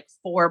last like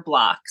 4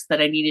 blocks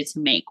that I needed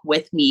to make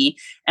with me.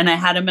 And I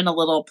had them in a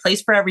little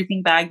place for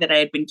everything bag that I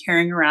had been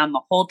carrying around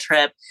the whole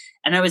trip.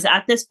 And I was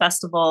at this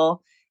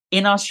festival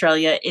in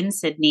Australia, in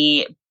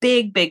Sydney,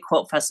 big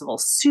quilt festival,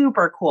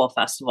 super cool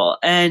festival.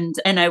 And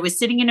I was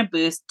sitting in a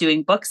booth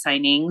doing book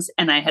signings,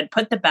 and I had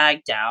put the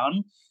bag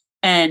down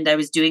and I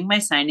was doing my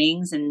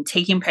signings and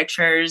taking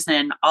pictures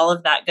and all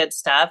of that good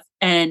stuff.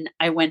 And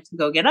I went to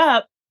go get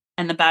up,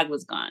 and the bag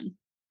was gone.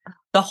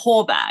 The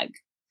whole bag.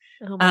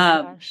 Oh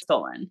my gosh.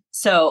 Stolen.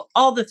 So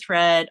all the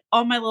thread,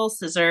 all my little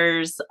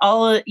scissors,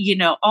 all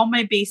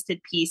my basted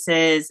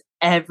pieces,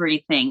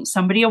 everything.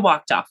 Somebody had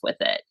walked off with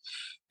it.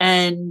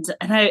 And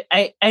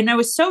I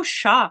was so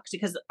shocked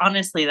because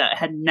honestly, that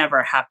had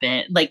never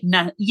happened. Like,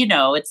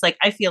 it's like,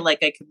 I feel like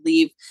I could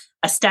leave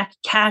a stack of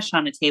cash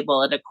on a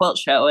table at a quilt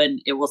show and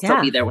it will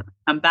still be there when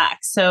I come back.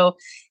 So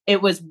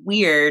it was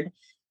weird.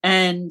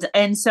 And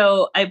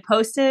so I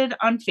posted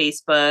on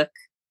Facebook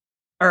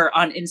or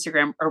on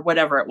Instagram or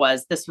whatever it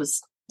was. This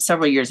was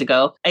several years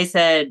ago. I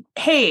said,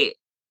 hey,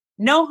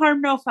 no harm,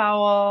 no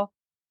foul.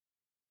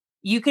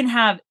 You can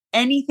have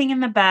anything in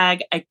the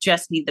bag. I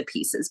just need the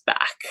pieces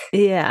back.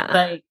 Yeah.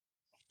 Like,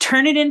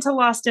 turn it into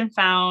lost and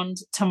found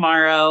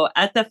tomorrow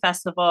at the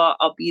festival.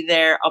 I'll be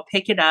there. I'll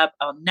pick it up.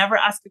 I'll never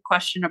ask a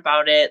question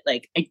about it.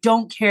 Like, I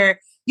don't care.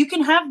 You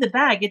can have the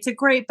bag. It's a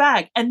great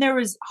bag. And there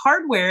was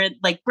hardware,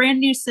 like brand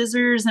new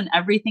scissors and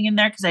everything in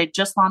there because I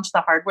just launched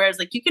the hardware. I was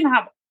like, you can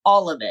have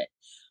all of it.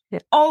 Yeah.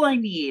 All I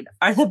need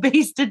are the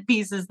basted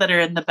pieces that are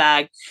in the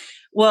bag.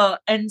 Well,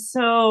 and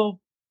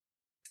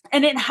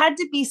it had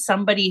to be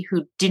somebody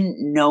who didn't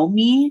know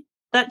me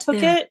that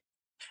took it,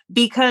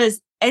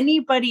 because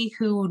anybody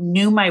who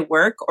knew my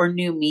work or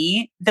knew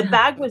me, the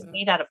bag was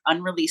made out of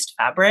unreleased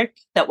fabric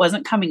that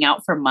wasn't coming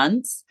out for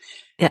months.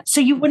 Yeah.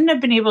 So you wouldn't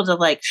have been able to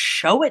like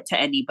show it to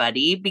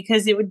anybody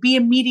because it would be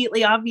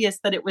immediately obvious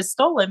that it was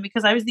stolen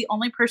because I was the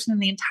only person in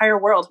the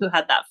entire world who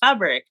had that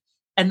fabric.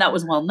 And that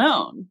was well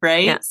known,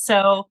 right? Yeah.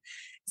 So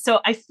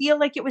I feel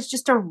like it was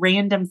just a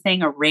random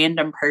thing, a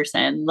random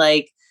person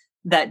like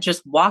that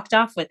just walked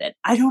off with it.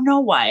 I don't know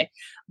why.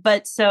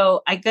 But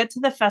so I got to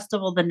the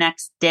festival the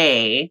next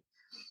day,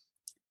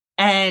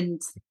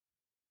 and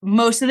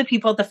most of the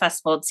people at the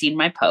festival had seen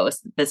my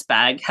post that this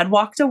bag had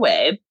walked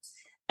away.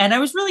 And I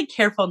was really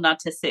careful not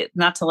to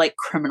like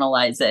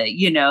criminalize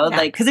it,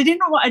 like, cause I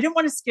didn't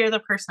want to scare the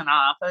person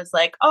off. I was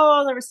like,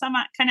 oh, there was some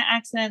kind of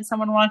accident.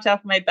 Someone walked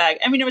off my bag.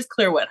 I mean, it was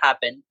clear what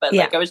happened, but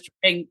like, I was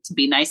trying to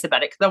be nice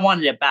about it cause I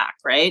wanted it back.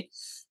 Right.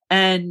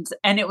 And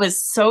it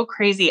was so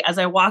crazy as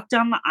I walked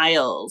down the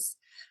aisles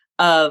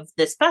of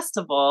this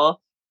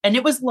festival, and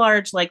it was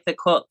large, like the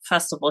quilt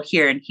festival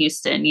here in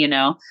Houston,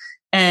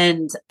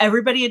 And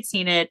everybody had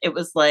seen it. It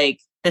was like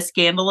the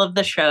scandal of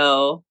the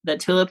show, that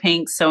Tula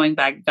Pink's sewing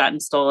bag had gotten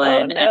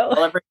stolen. Oh,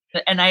 no.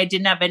 And I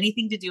didn't have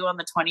anything to do on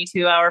the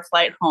 22-hour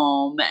flight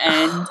home.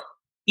 And,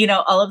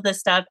 all of this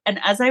stuff. And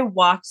as I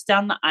walked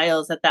down the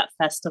aisles at that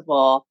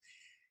festival,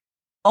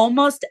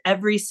 almost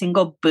every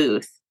single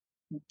booth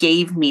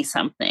gave me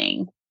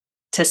something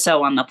to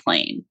sew on the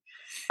plane.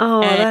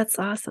 Oh, and that's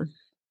awesome.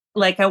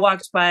 like I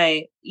walked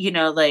by,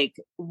 like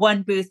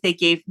one booth, they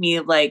gave me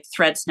like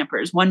thread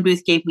snippers. One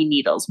booth gave me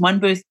needles. One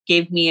booth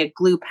gave me a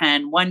glue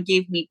pen. One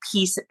gave me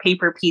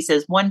paper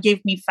pieces. One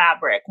gave me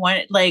fabric.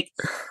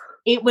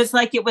 It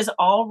was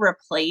all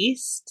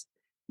replaced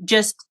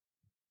just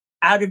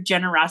out of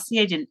generosity.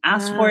 I didn't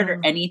ask for it or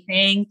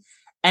anything.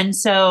 And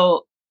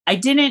so I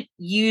didn't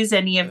use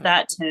any of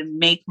that to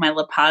make my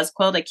La Paz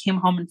quilt. I came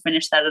home and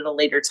finished that at a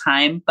later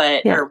time,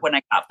 or when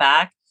I got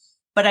back.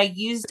 But I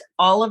used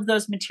all of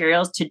those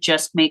materials to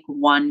just make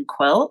one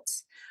quilt.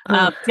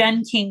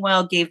 Jen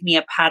Kingwell gave me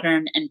a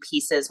pattern and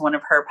pieces, one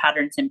of her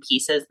patterns and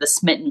pieces, the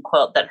Smitten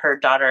quilt that her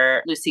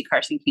daughter, Lucy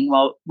Carson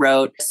Kingwell,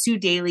 wrote. Sue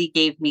Daly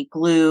gave me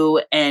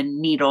glue and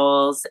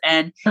needles.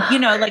 And,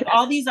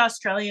 all these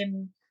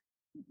Australian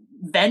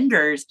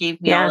vendors gave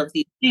me all of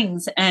these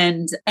things.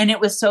 And it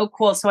was so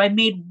cool. So I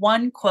made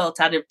one quilt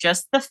out of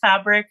just the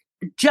fabric,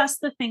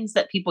 just the things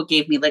that people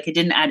gave me. Like I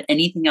didn't add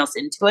anything else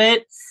into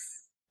it.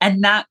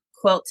 And that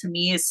quilt to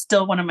me is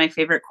still one of my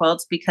favorite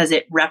quilts because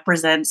it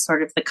represents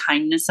sort of the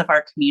kindness of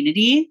our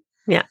community.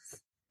 Yeah.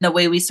 The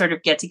way we sort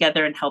of get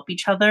together and help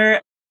each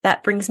other.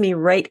 That brings me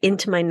right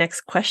into my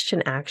next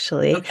question,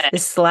 actually. Okay.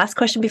 This is the last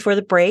question before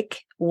the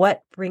break.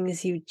 What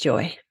brings you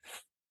joy?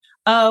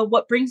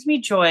 What brings me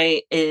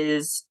joy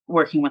is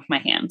working with my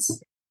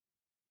hands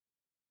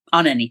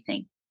on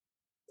anything.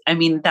 I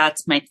mean,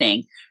 that's my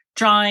thing.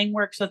 Drawing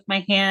works with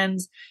my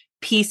hands.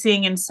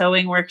 Piecing and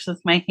sewing works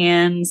with my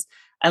hands.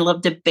 I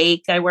love to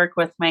bake. I work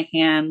with my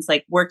hands.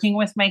 Like working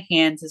with my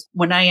hands is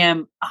when I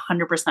am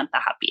 100% the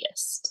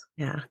happiest.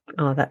 Yeah.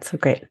 Oh, that's so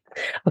great.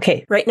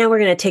 Okay. Right now we're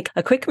going to take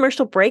a quick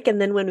commercial break.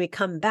 And then when we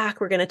come back,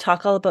 we're going to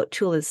talk all about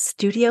Tula's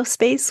studio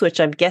space, which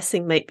I'm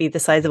guessing might be the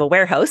size of a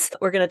warehouse.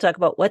 We're going to talk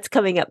about what's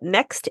coming up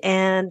next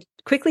and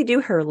quickly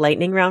do her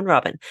lightning round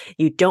robin.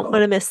 You don't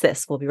want to miss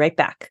this. We'll be right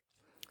back.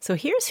 So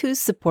here's who's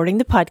supporting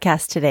the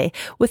podcast today.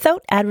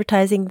 Without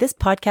advertising, this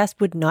podcast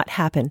would not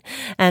happen.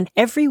 And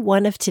every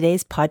one of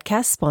today's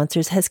podcast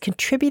sponsors has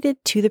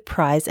contributed to the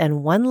prize,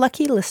 and one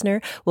lucky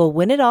listener will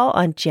win it all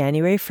on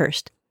January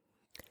 1st.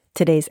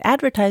 Today's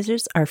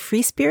advertisers are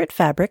Free Spirit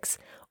Fabrics,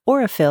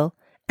 Aurifil,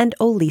 and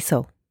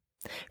Oliso.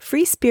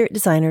 Free Spirit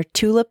designer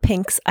Tula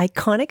Pink's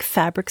iconic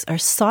fabrics are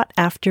sought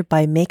after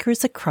by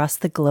makers across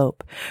the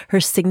globe. Her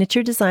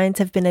signature designs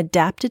have been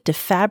adapted to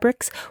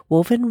fabrics,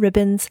 woven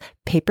ribbons,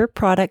 paper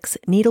products,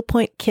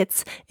 needlepoint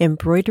kits,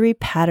 embroidery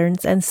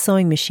patterns, and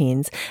sewing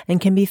machines,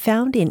 and can be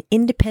found in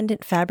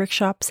independent fabric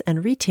shops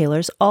and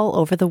retailers all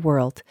over the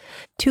world.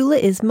 Tula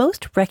is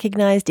most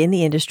recognized in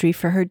the industry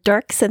for her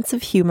dark sense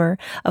of humor,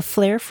 a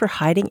flair for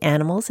hiding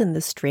animals in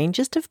the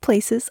strangest of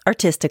places,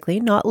 artistically,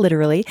 not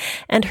literally,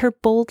 and her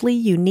boldly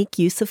unique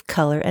use of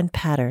color and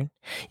pattern.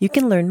 You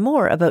can learn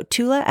more about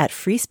Tula at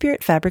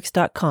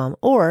freespiritfabrics.com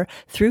or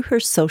through her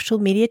social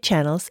media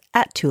channels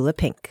at Tula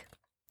Pink.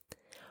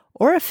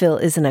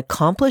 Aurifil is an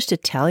accomplished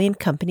Italian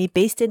company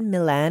based in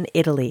Milan,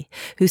 Italy,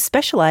 who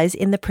specialize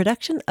in the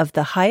production of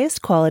the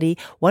highest quality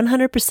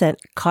 100%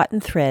 cotton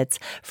threads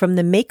from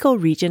the Mako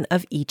region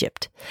of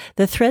Egypt.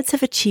 The threads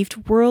have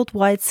achieved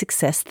worldwide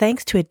success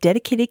thanks to a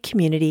dedicated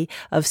community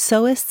of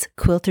sewists,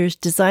 quilters,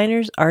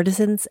 designers,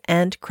 artisans,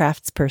 and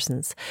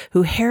craftspersons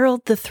who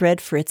herald the thread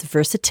for its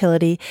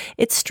versatility,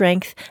 its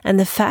strength, and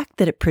the fact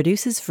that it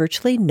produces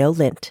virtually no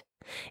lint.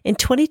 In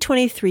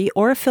 2023,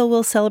 Aurifil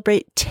will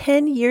celebrate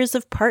 10 years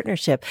of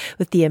partnership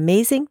with the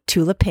amazing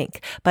Tula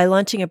Pink by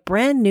launching a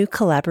brand new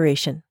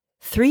collaboration.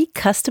 3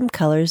 custom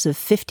colors of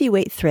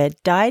 50-weight thread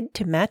dyed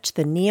to match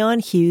the neon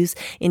hues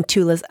in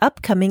Tula's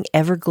upcoming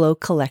Everglow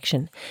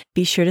collection.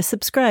 Be sure to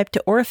subscribe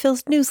to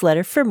Aurifil's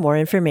newsletter for more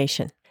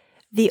information.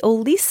 The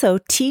Oliso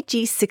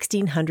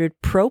TG1600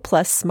 Pro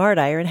Plus Smart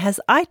Iron has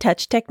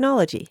iTouch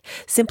technology.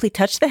 Simply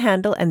touch the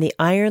handle and the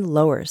iron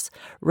lowers.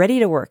 Ready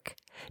to work.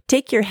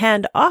 Take your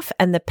hand off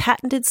and the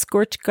patented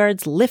scorch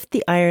guards lift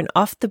the iron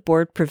off the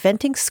board,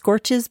 preventing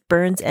scorches,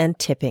 burns, and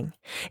tipping.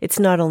 It's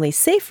not only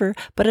safer,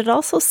 but it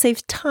also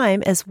saves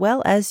time as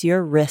well as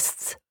your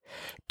wrists.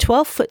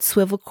 12-foot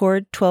swivel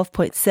cord,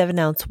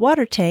 12.7-ounce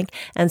water tank,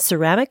 and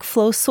ceramic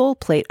flow sole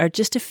plate are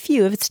just a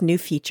few of its new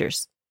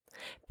features.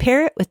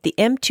 Pair it with the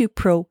M2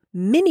 Pro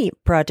Mini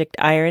Project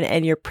Iron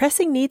and your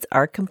pressing needs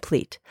are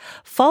complete.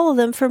 Follow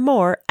them for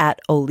more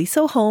at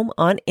Oliso Home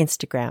on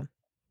Instagram.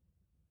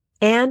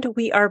 And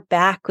we are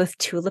back with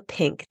Tula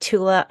Pink.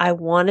 Tula, I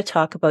want to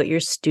talk about your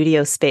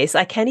studio space.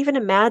 I can't even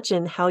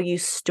imagine how you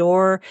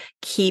store,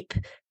 keep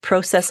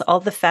process all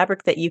the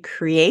fabric that you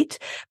create,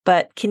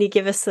 but can you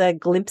give us a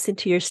glimpse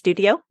into your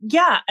studio?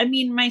 Yeah. I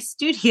mean, my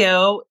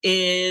studio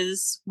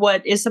is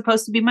what is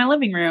supposed to be my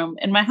living room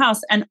in my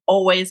house and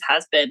always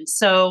has been.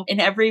 So in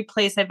every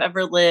place I've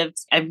ever lived,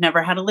 I've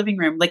never had a living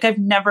room. Like I've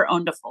never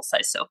owned a full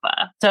size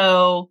sofa.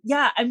 So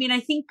yeah, I mean, I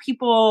think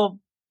people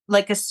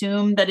like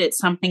assume that it's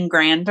something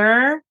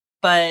grander,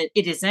 but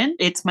it isn't.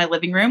 It's my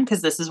living room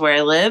because this is where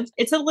I live.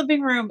 It's a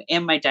living room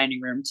and my dining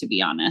room, to be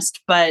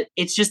honest, but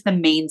it's just the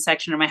main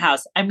section of my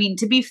house. I mean,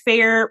 to be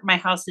fair, my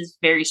house is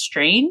very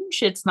strange.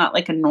 It's not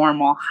like a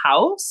normal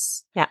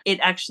house. Yeah. It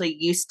actually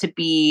used to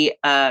be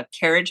a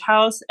carriage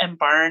house and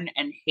barn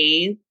and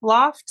hay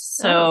loft.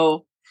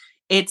 So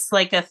it's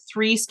like a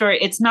 3-story.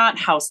 It's not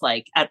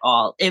house-like at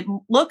all. It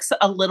looks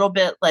a little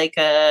bit like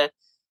a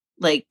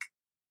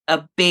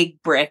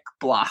big brick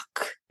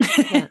block.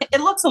 Yeah.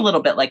 It looks a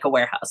little bit like a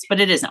warehouse, but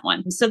it isn't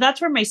one. So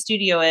that's where my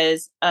studio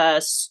is.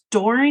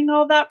 Storing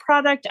all that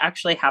product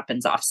actually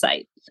happens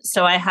offsite.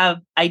 So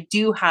I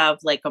do have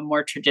like a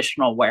more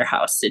traditional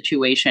warehouse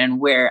situation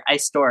where I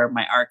store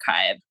my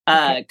archive.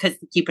 Because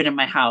to keep it in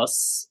my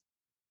house,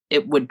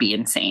 it would be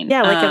insane.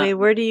 Yeah, like I mean,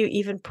 where do you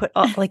even put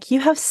all, like you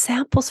have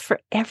samples for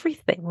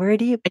everything. Where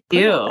do you put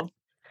all that?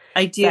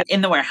 I do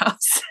in the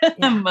warehouse,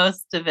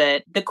 most of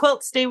it. The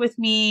quilts stay with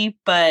me,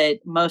 but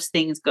most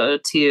things go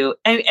to,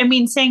 I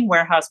mean, saying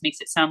warehouse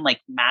makes it sound like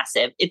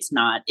massive. It's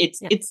not,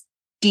 it's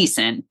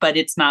decent, but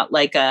it's not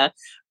like a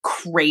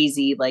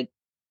crazy, like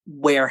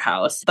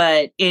warehouse,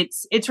 but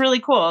it's really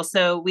cool.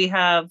 So we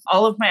have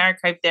all of my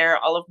archive there,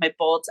 all of my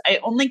bolts. I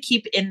only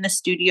keep in the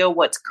studio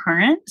what's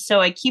current. So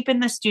I keep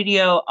in the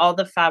studio all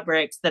the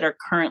fabrics that are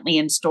currently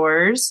in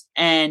stores.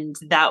 And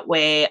that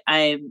way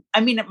I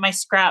mean, my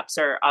scraps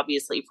are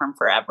obviously from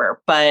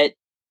forever, but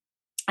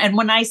and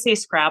when I say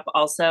scrap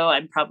also,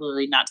 I'm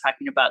probably not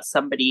talking about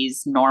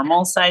somebody's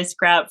normal size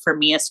scrap. For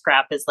me, a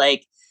scrap is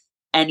like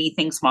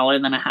anything smaller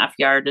than a half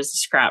yard is a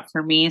scrap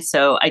for me.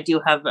 So I do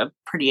have a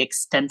pretty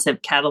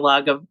extensive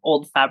catalog of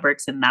old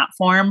fabrics in that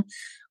form.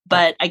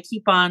 But I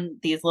keep on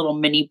these little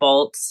mini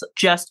bolts,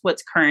 just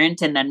what's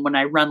current. And then when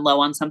I run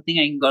low on something,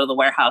 I can go to the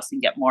warehouse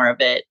and get more of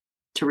it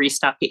to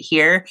restock it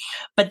here.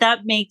 But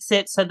that makes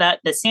it so that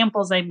the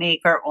samples I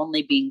make are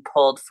only being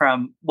pulled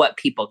from what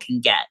people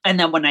can get. And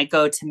then when I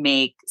go to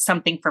make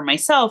something for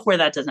myself where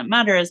that doesn't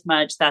matter as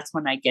much, that's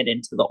when I get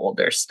into the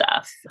older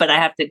stuff. But I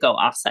have to go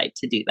offsite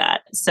to do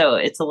that. So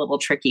it's a little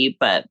tricky.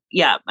 But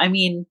yeah, I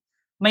mean,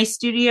 my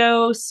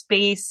studio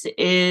space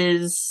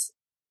is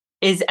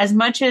as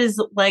much as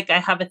like I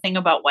have a thing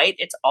about white,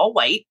 it's all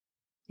white.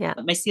 Yeah.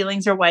 My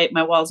ceilings are white,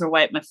 my walls are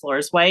white, my floor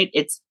is white.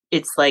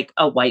 It's like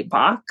a white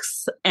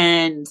box.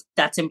 And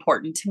that's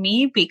important to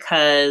me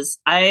because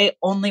I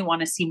only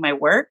want to see my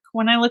work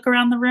when I look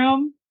around the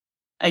room.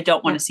 I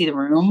don't want to see the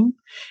room.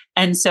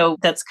 And so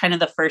that's kind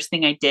of the first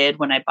thing I did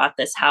when I bought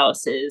this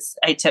house is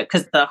I took,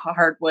 because the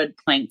hardwood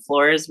plank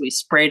floors, we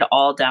sprayed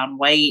all down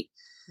white.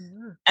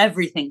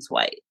 Everything's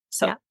white.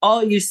 So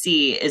all you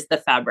see is the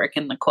fabric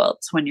and the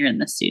quilts when you're in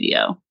the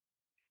studio.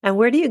 And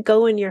where do you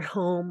go in your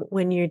home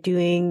when you're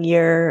doing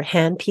your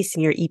hand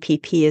piecing, your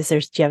EPP? Do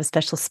you have a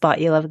special spot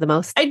you love the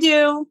most? I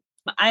do.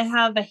 I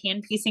have a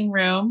hand piecing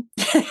room.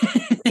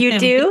 You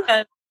do?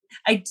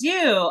 I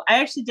do. I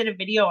actually did a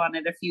video on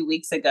it a few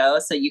weeks ago,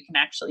 so you can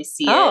actually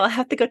see it. Oh, I'll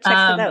have to go check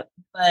that out.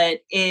 But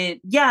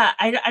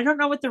I don't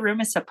know what the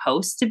room is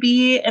supposed to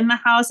be in the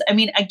house. I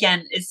mean,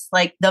 again, it's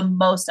like the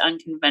most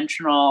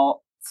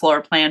unconventional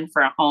floor plan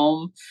for a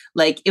home.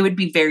 Like it would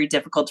be very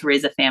difficult to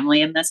raise a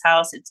family in this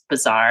house. It's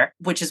bizarre,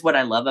 which is what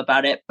I love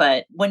about it.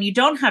 But when you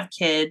don't have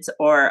kids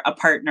or a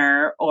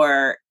partner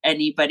or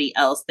anybody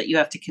else that you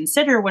have to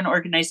consider when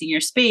organizing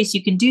your space,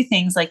 you can do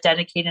things like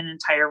dedicate an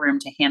entire room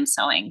to hand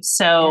sewing.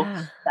 So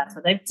that's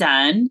what I've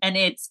done. And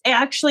it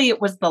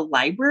was the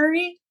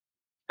library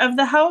of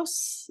the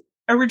house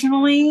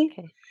originally.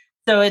 Okay.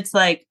 So it's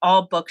like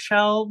all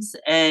bookshelves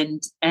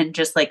and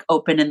just like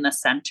open in the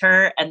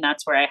center. And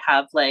that's where I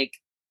have like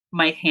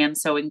my hand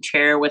sewing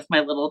chair with my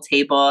little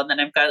table. And then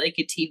I've got like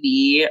a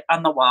TV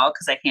on the wall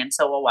because I hand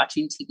sew while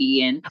watching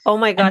TV. And oh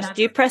my gosh,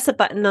 do you press a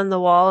button on the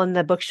wall and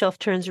the bookshelf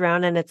turns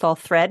around and it's all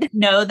thread?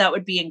 No, that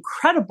would be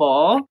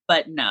incredible.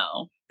 But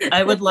no,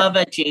 I would love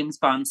a James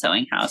Bond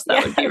sewing house.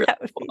 That would be really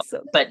cool. Be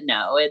so but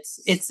no, it's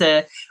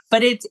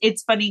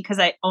funny because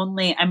I'm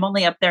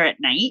only up there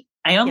at night.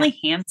 I only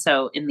hand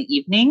sew in the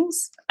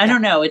evenings. I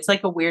don't know. It's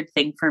like a weird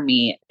thing for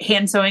me.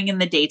 Hand sewing in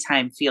the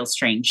daytime feels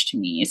strange to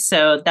me.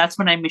 So that's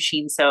when I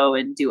machine sew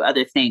and do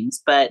other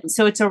things. But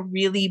so it's a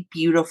really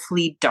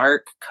beautifully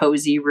dark,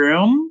 cozy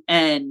room.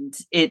 And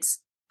it's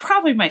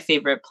probably my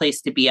favorite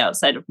place to be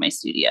outside of my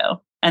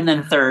studio. And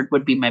then third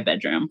would be my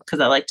bedroom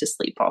because I like to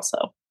sleep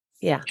also.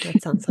 Yeah,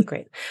 that sounds so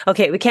great.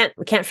 Okay, we can't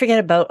forget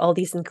about all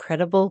these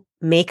incredible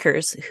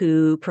makers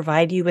who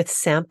provide you with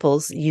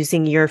samples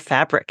using your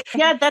fabric.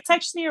 Yeah, that's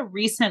actually a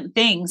recent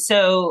thing.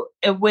 So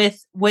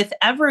with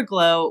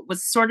Everglow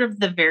was sort of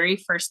the very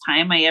first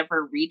time I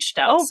ever reached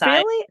outside.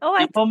 Oh, really? Oh,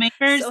 sample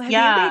makers. So have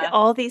you made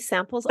all these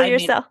samples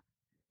yourself?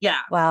 Yeah.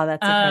 Wow,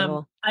 that's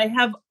incredible. I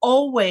have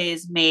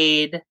always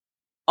made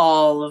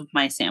all of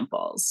my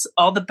samples,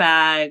 all the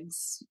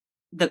bags,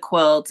 the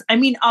quilts. I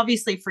mean,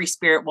 obviously Free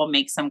Spirit will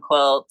make some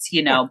quilts,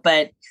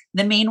 but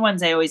the main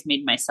ones I always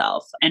made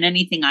myself. And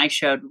anything I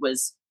showed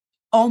was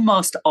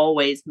almost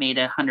always made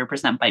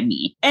 100% by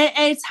me. And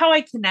it's how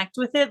I connect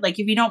with it. Like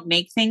if you don't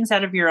make things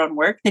out of your own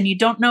work, then you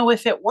don't know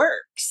if it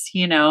works.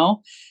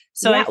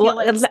 So yeah, I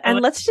feel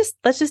and let's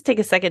just take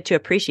a second to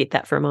appreciate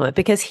that for a moment,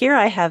 because here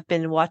I have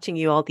been watching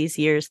you all these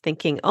years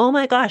thinking, oh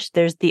my gosh,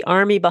 there's the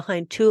army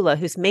behind Tula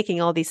who's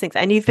making all these things.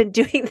 And you've been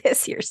doing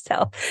this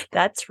yourself.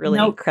 That's really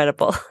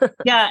incredible.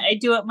 Yeah, I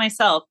do it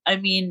myself. I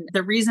mean,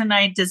 the reason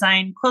I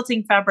design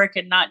quilting fabric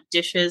and not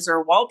dishes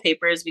or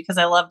wallpaper is because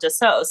I love to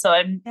sew. So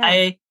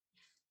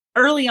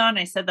early on,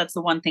 I said that's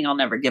the one thing I'll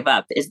never give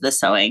up is the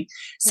sewing. Yeah.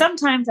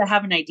 Sometimes I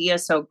have an idea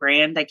so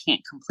grand I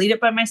can't complete it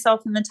by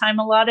myself in the time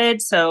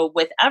allotted. So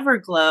with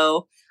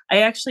Everglow, I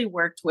actually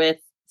worked with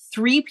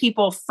 3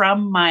 people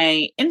from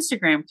my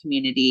Instagram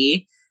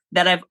community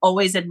that I've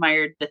always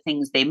admired the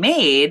things they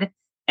made.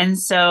 And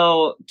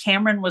so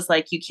Cameron was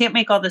like, you can't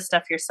make all this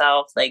stuff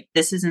yourself. Like,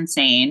 this is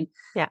insane.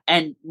 Yeah.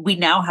 And we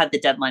now had the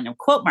deadline of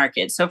Quilt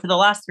Market. So for the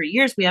last 3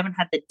 years, we haven't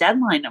had the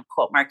deadline of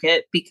Quilt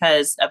Market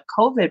because of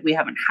COVID. We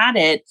haven't had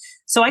it.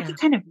 So I could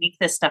kind of make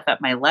this stuff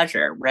at my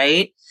leisure.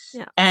 Right.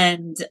 Yeah.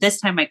 And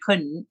this time I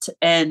couldn't.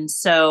 And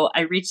so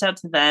I reached out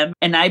to them,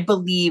 and I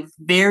believe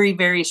very,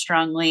 very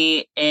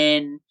strongly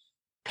in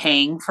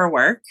paying for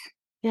work.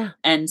 Yeah.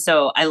 And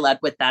so I led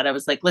with that. I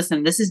was like,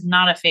 listen, this is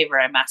not a favor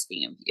I'm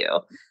asking of you.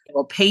 I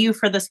will pay you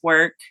for this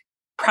work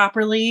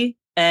properly.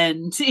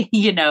 And,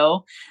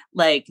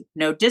 like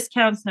no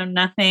discounts, no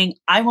nothing.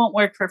 I won't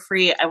work for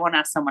free. I won't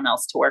ask someone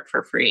else to work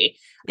for free.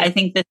 Yeah. I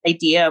think this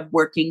idea of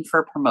working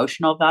for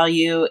promotional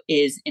value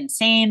is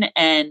insane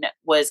and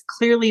was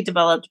clearly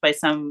developed by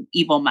some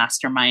evil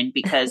mastermind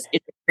because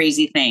it's a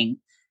crazy thing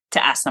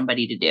to ask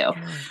somebody to do.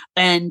 Yeah.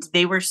 And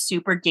they were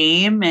super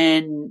game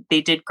and they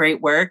did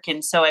great work.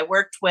 And so I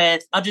worked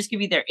with, I'll just give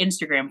you their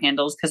Instagram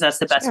handles because that's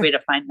the best way to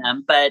find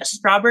them. But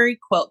Strawberry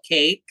Quilt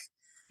Cake,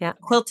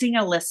 Quilting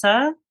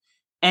Alyssa,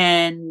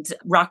 and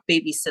Rock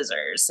Baby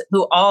Scissors,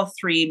 who all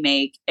 3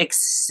 make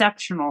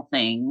exceptional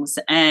things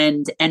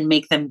and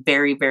make them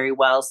very, very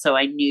well. So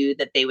I knew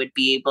that they would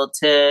be able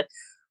to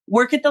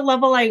work at the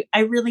level I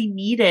really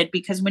needed,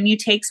 because when you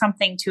take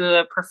something to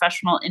a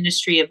professional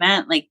industry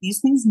event, like these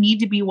things need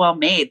to be well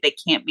made. They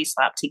can't be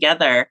slapped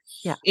together.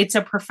 Yeah. It's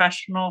a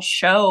professional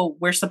show.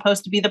 We're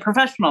supposed to be the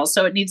professionals,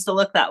 so it needs to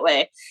look that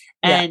way.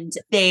 Yeah. And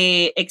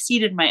they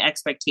exceeded my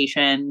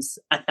expectations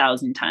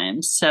 1,000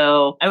 times.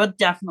 So I will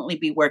definitely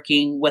be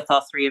working with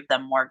all 3 of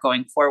them more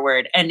going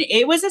forward. And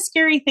it was a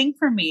scary thing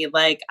for me.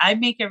 Like I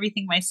make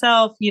everything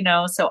myself,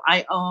 so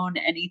I own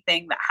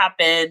anything that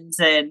happens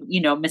and,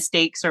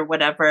 mistakes or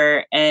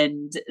whatever.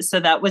 And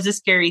so that was a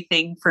scary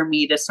thing for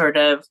me to sort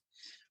of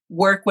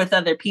work with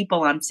other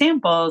people on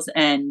samples,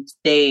 and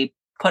they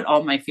put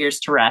all my fears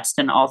to rest,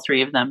 and all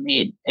 3 of them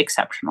made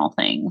exceptional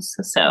things.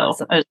 So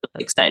awesome. I was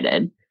really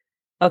excited.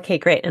 Okay,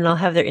 great. And I'll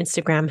have their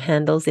Instagram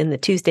handles in the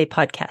Tuesday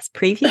podcast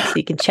preview, so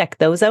you can check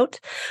those out.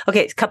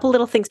 Okay, a couple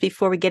little things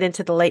before we get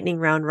into the lightning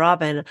round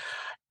robin.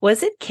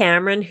 Was it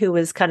Cameron who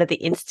was kind of the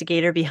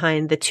instigator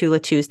behind the Tula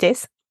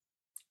Tuesdays?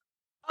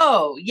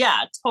 Oh,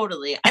 yeah,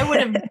 totally. I would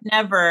have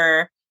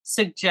never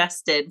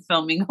suggested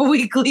filming a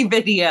weekly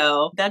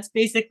video. That's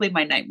basically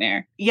my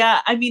nightmare. Yeah,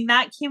 I mean,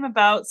 that came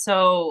about.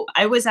 So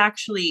I was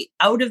actually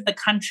out of the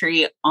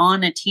country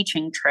on a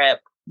teaching trip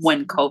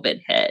when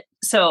COVID hit.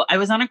 So I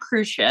was on a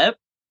cruise ship.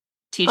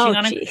 Teaching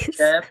on a cruise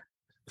ship.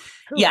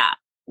 Yeah.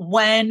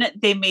 When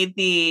they made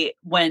the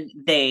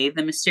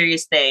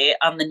mysterious they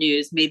on the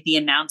news made the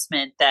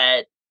announcement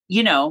that,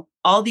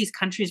 all these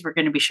countries were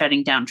going to be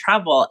shutting down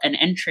travel and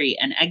entry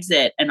and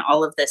exit and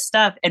all of this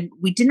stuff. And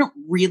we didn't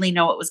really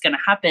know what was going to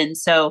happen.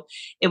 So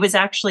it was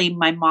actually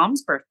my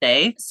mom's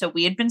birthday. So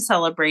we had been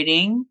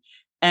celebrating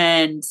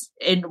and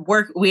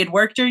we had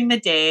worked during the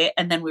day,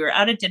 and then we were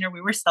out at dinner.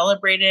 We were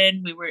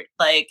celebrating. We were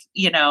like,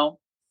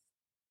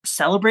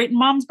 celebrating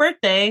mom's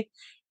birthday.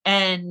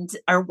 And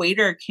our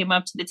waiter came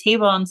up to the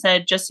table and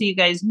said, just so you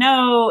guys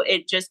know,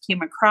 it just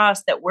came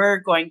across that we're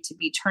going to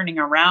be turning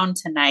around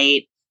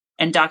tonight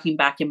and docking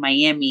back in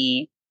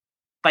Miami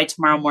by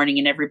tomorrow morning.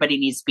 And everybody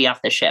needs to be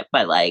off the ship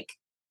by like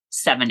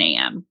 7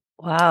 a.m.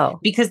 Wow.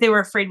 Because they were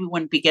afraid we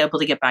wouldn't be able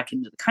to get back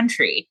into the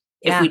country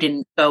if we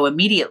didn't go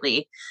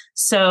immediately.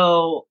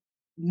 So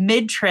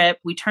mid-trip,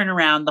 we turn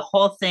around, the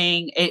whole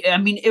thing.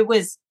 It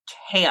was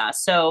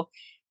chaos. So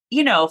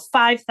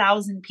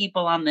 5,000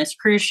 people on this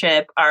cruise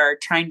ship are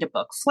trying to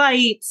book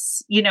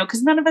flights,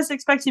 because none of us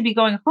expect to be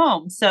going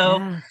home.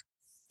 So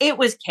it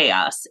was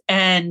chaos.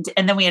 And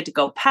then we had to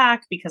go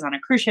pack, because on a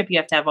cruise ship, you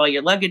have to have all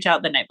your luggage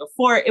out the night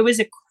before. It was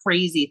a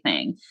crazy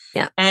thing.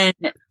 Yeah. And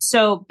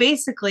so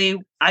basically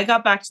I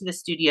got back to the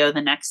studio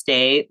the next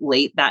day,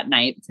 late that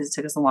night, because it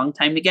took us a long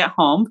time to get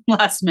home,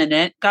 last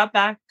minute, got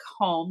back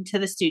home to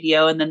the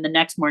studio. And then the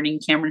next morning,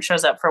 Cameron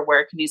shows up for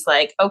work and he's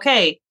like,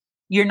 okay,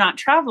 you're not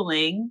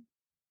traveling.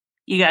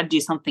 You got to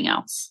do something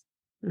else.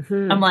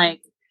 Mm-hmm. I'm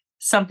like,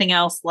 something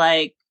else,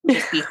 like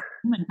just be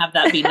and have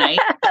that be nice.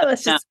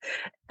 Let's just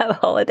have a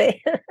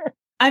holiday.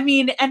 I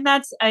mean, and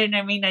I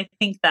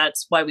think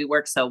that's why we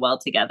work so well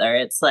together.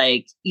 It's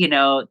like,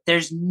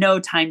 there's no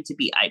time to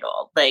be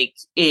idle. Like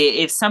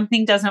if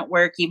something doesn't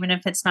work, even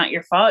if it's not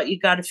your fault, you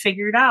got to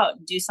figure it out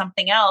and do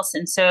something else.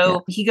 And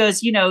so he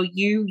goes,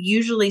 you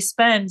usually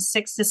spend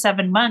 6 to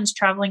 7 months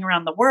traveling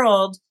around the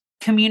world,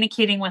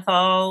 communicating with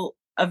all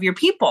of your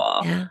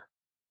people. Yeah.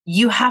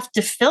 You have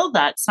to fill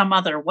that some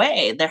other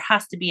way. There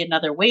has to be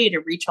another way to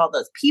reach all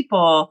those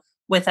people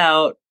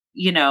without,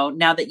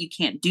 now that you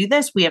can't do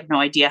this, we have no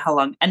idea how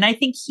long. And I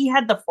think he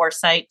had the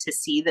foresight to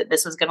see that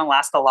this was going to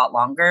last a lot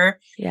longer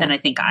than I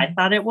think I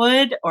thought it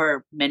would,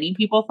 or many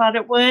people thought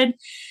it would.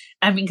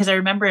 I mean, because I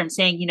remember him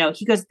saying,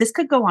 he goes, this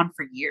could go on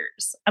for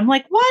years. I'm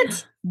like,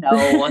 what?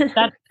 No,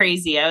 that's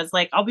crazy. I was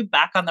like, I'll be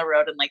back on the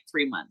road in like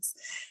 3 months.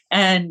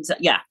 And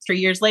 3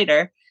 years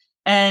later.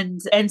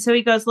 And so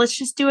he goes, let's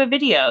just do a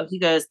video. He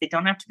goes, they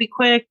don't have to be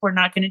quick. We're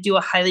not going to do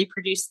a highly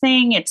produced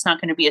thing. It's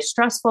not going to be a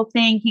stressful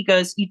thing. He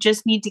goes, you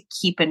just need to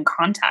keep in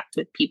contact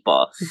with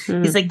people.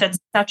 Mm-hmm. He's like, that's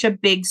such a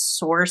big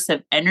source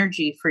of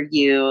energy for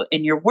you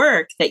in your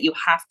work that you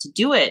have to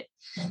do it.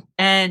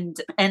 And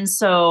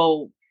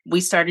so we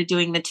started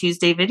doing the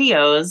Tuesday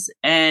videos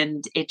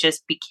and it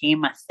just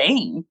became a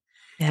thing.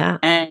 Yeah.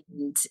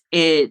 And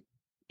it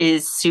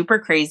is super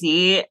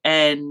crazy.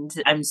 And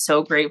I'm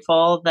so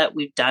grateful that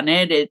we've done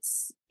it.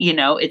 It's,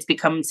 it's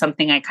become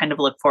something I kind of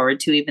look forward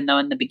to, even though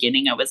in the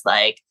beginning I was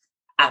like,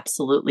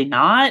 absolutely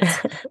not.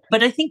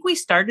 But I think we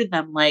started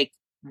them like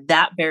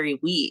that very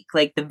week,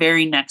 like the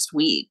very next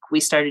week, we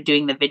started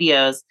doing the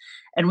videos.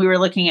 And we were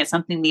looking at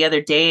something the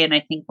other day, and I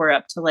think we're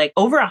up to like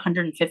over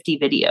 150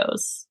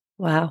 videos.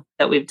 Wow.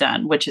 That we've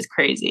done, which is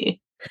crazy.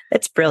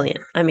 It's brilliant.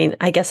 I mean,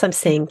 I guess I'm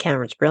saying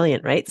Cameron's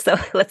brilliant, right? So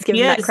let's give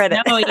him that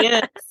credit. No,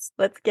 yes.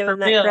 Let's give him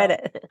that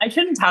credit. I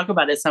shouldn't talk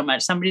about it so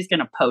much. Somebody's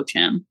going to poach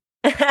him.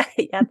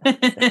 Yeah,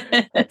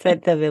 that's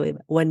right. The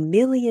 $1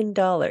 million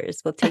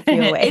will take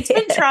you away. It's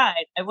been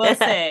tried. I will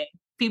say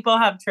people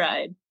have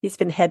tried. He's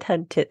been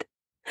headhunted.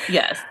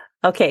 Yes.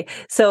 Okay.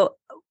 So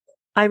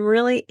I'm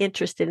really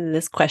interested in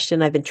this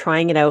question. I've been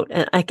trying it out,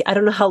 and I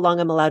don't know how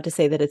long I'm allowed to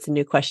say that it's a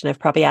new question. I've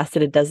probably asked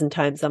it a dozen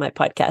times on my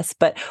podcast,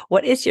 but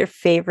what is your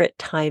favorite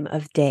time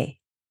of day?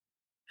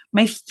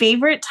 My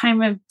favorite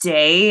time of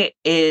day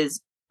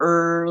is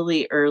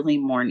early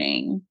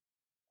morning,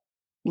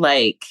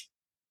 like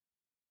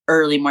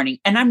early morning.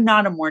 And I'm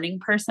not a morning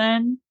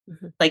person.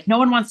 Mm-hmm. Like no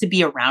one wants to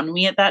be around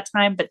me at that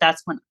time, but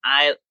that's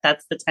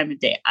the time of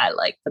day I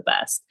like the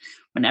best,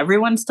 when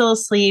everyone's still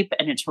asleep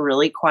and it's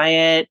really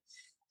quiet.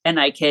 And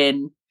I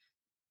can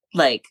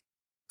like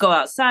go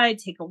outside,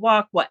 take a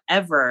walk,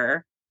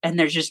 whatever. And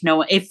there's just no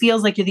one. It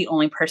feels like you're the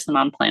only person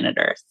on planet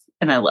Earth.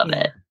 And I love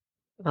it.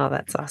 Oh,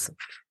 that's awesome.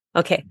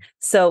 Okay.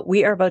 So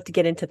we are about to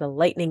get into the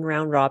lightning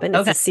round robin.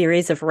 It's a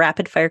series of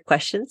rapid fire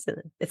questions. And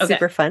it's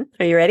super fun.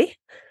 Are you ready?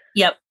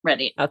 Yep.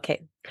 Ready.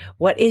 Okay.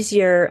 What is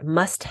your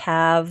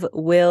must-have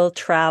will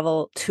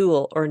travel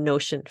tool or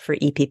notion for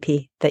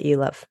EPP that you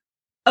love?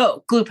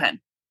 Oh, glue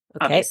pen.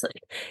 Okay. Obviously.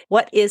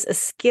 What is a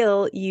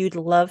skill you'd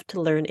love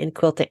to learn in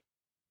quilting?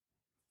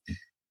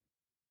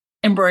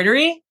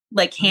 Embroidery,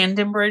 like hand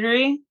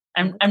embroidery.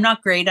 I'm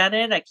not great at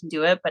it. I can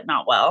do it, but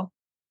not well.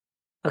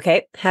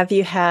 Okay. Have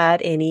you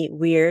had any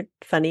weird,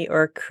 funny,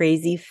 or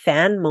crazy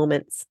fan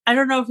moments? I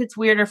don't know if it's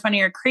weird or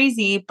funny or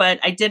crazy, but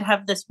I did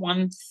have this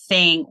one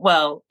thing.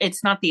 Well,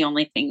 it's not the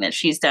only thing that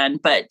she's done,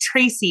 but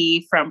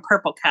Tracy from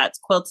Purple Cats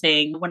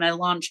Quilting, when I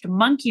launched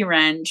Monkey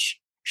Wrench,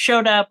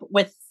 showed up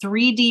with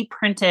 3D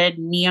printed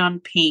neon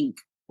pink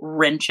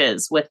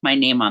wrenches with my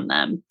name on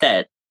them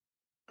that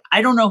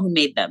I don't know who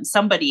made them.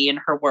 Somebody in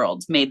her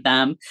world made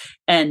them,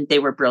 and they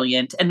were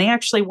brilliant, and they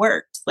actually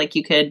worked. Like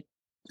you could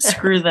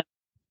screw them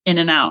in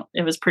and out.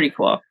 It was pretty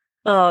cool.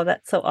 Oh,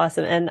 that's so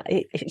awesome. And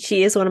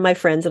she is one of my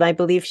friends, and I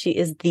believe she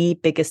is the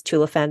biggest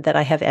Tula fan that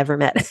I have ever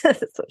met. So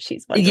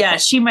she's wonderful. Yeah,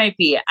 she might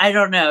be. I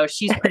don't know.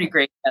 She's pretty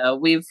great though.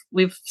 We've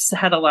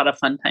had a lot of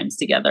fun times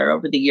together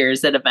over the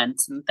years at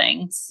events and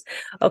things.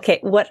 Okay.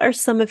 What are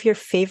some of your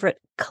favorite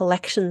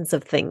collections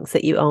of things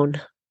that you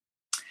own?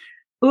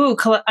 Ooh,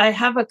 I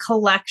have a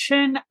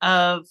collection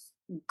of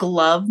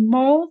glove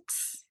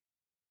molds.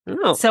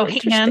 Oh, so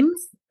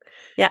hands.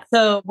 Yeah.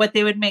 So what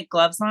they would make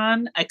gloves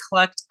on, I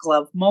collect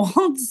glove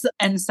molds.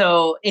 And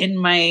so in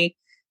my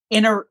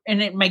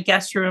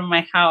guest room in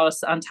my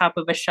house, on top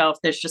of a shelf,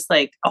 there's just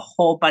like a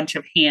whole bunch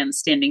of hands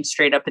standing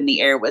straight up in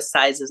the air with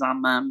sizes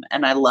on them.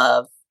 And I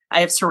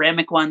have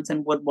ceramic ones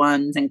and wood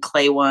ones and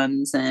clay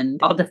ones and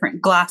all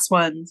different glass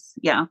ones.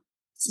 Yeah.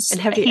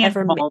 And have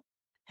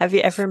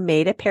you ever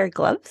made a pair of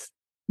gloves?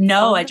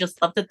 No, I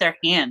just love that they're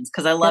hands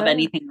because I love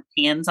anything with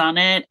hands on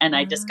it. And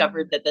I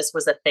discovered that this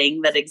was a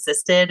thing that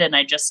existed, and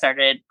I just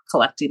started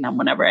collecting them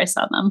whenever I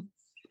saw them.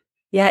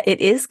 Yeah, it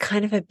is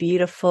kind of a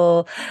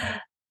beautiful,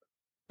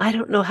 I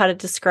don't know how to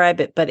describe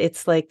it, but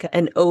it's like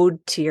an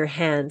ode to your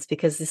hands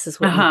because this is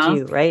what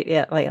you do, right?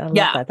 Yeah, like I love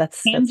that.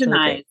 That's hands and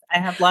really eyes. great. I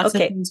have lots of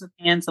things with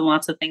hands and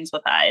lots of things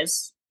with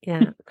eyes.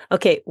 Yeah.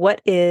 Okay.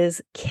 What is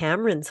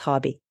Cameron's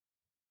hobby?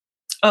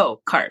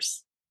 Oh,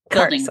 cars.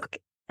 Building. Okay.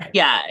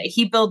 Yeah,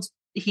 he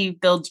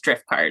builds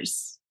drift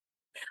cars.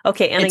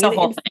 Okay, and It's a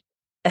whole thing.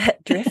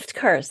 drift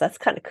cars. That's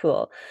kind of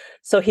cool.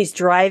 So he's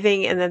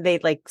driving and then they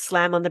like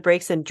slam on the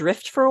brakes and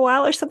drift for a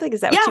while or something.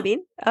 Is that what you Yeah,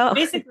 mean? Oh,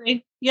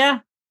 basically. Yeah,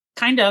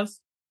 kind of.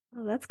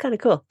 oh, that's kind of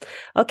cool.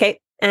 Okay.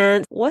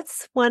 And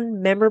what's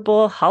one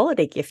memorable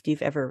holiday gift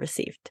you've ever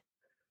received?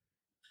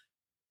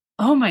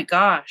 Oh my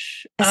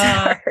gosh. Is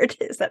that hard?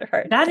 Is that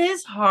hard? That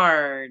is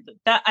hard.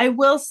 That I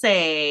will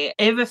say,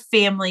 I have a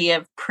family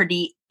of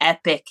pretty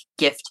epic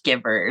gift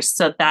givers,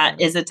 so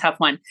that is a tough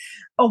one.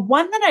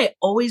 One that I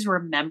always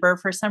remember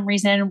for some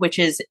reason, which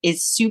is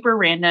super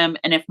random,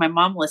 and if my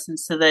mom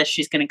listens to this,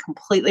 she's going to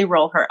completely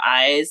roll her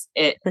eyes.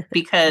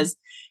 Because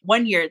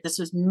one year, this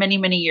was many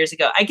many years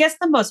ago. I guess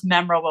the most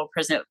memorable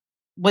present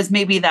was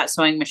maybe that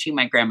sewing machine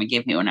my grandma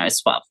gave me when I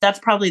was 12. That's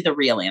probably the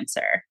real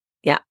answer.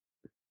 Yeah.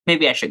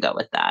 Maybe I should go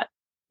with that.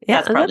 Yeah,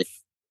 that's probably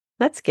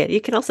that's good.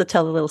 You can also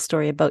tell the little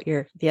story about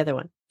the other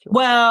one.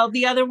 Well,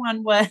 the other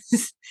one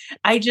was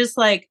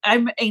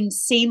I'm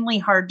insanely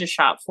hard to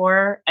shop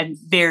for. I'm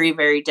very,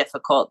 very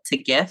difficult to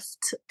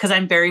gift because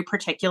I'm very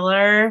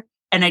particular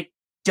and I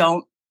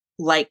don't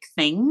like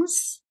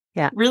things.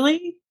 Yeah.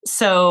 Really.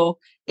 So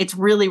it's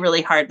really,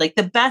 really hard. Like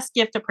the best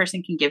gift a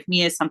person can give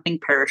me is something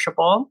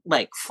perishable,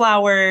 like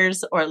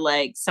flowers or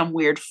like some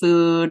weird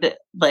food,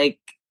 like,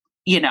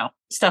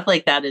 stuff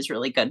like that is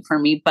really good for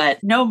me. But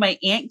no, my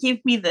aunt gave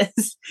me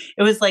this.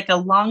 It was like a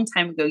long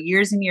time ago,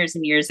 years and years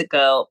and years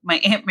ago. My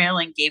Aunt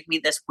Marilyn gave me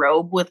this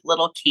robe with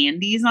little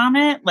candies on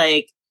it,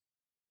 like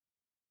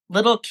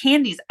little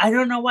candies. I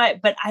don't know why,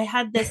 but I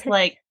had this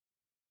like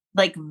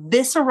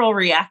visceral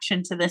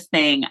reaction to this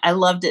thing. I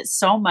loved it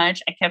so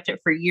much. I kept it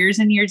for years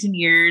and years and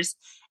years.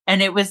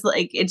 And it was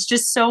like, it's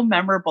just so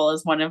memorable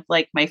as one of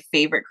like my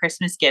favorite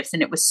Christmas gifts.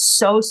 And it was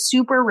so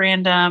super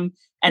random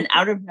and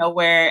out of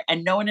nowhere.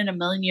 And no one in a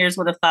million years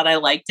would have thought I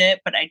liked it,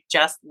 but I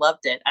just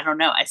loved it. I don't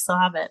know. I still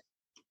have it.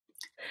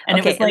 And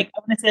it was like, I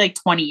want to say like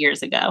 20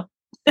 years ago.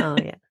 Oh,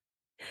 yeah.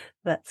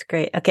 That's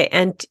great. Okay.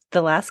 And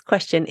the last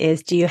question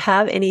is, do you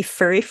have any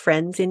furry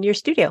friends in your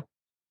studio?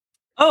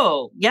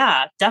 Oh,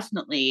 yeah,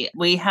 definitely.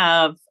 We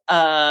have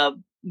a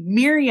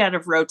myriad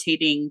of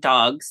rotating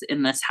dogs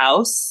in this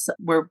house.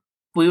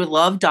 We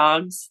love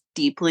dogs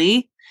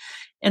deeply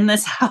in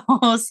this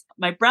house.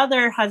 My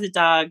brother has a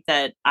dog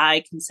that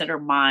I consider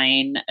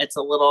mine. It's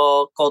a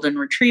little golden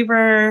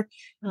retriever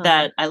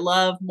that I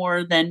love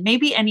more than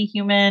maybe any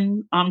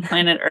human on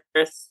planet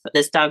Earth.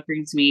 This dog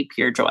brings me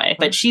pure joy,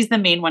 but she's the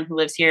main one who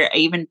lives here. I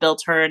even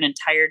built her an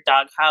entire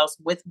dog house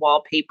with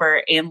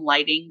wallpaper and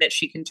lighting that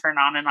she can turn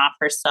on and off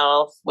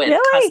herself with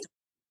custom.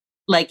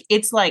 Like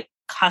it's like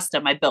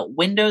custom. I built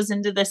windows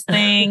into this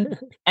thing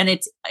and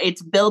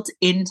it's built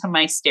into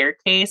my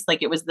staircase.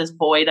 Like it was this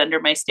void under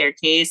my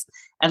staircase.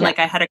 And like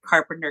I had a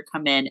carpenter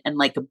come in and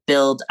like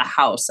build a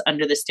house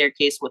under the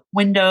staircase with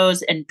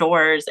windows and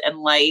doors and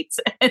lights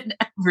and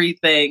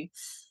everything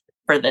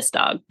for this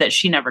dog that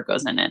she never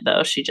goes in it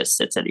though. She just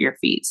sits at your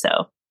feet.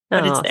 So,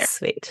 but it's there.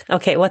 Sweet.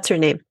 Okay. What's her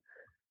name?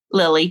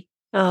 Lily.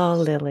 Oh,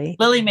 Lily.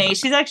 Lily Mae.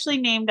 She's actually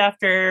named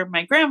after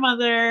my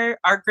grandmother,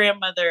 our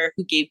grandmother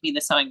who gave me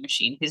the sewing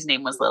machine, whose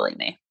name was Lily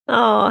Mae.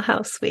 Oh,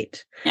 how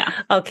sweet. Yeah.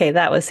 Okay,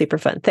 that was super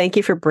fun. Thank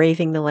you for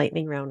braving the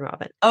lightning round,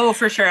 Robin. Oh,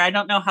 for sure. I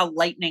don't know how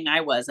lightning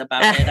I was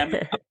about it. I'm a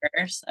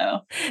doctor,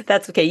 so.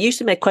 That's okay.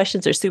 Usually my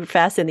questions are super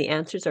fast and the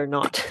answers are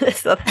not.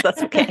 So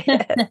that's okay.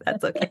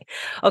 That's okay.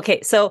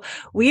 Okay, so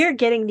we are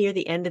getting near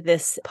the end of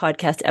this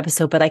podcast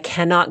episode, but I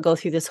cannot go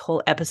through this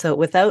whole episode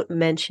without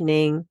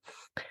mentioning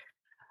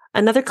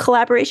another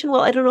collaboration.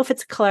 Well, I don't know if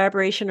it's a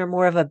collaboration or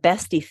more of a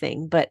bestie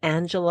thing, but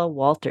Angela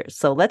Walters.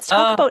 So let's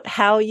talk about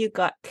how you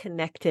got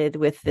connected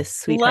with this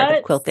sweetheart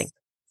of quilting.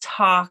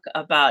 Talk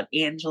about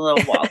Angela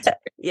Walters.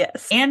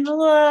 Yes.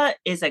 Angela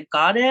is a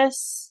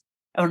goddess.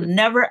 I will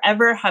never,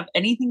 ever have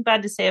anything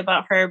bad to say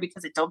about her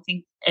because I don't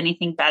think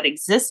anything bad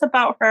exists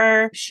about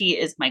her. She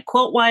is my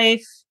quilt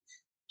wife.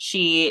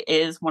 She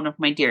is one of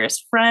my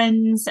dearest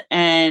friends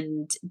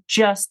and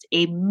just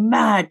a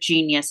mad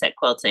genius at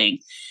quilting.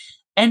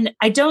 And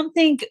I don't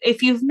think,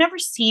 if you've never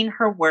seen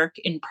her work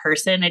in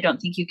person, I don't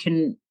think you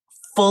can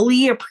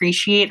fully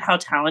appreciate how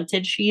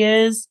talented she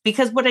is.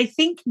 Because what I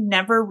think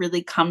never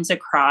really comes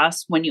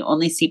across when you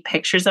only see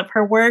pictures of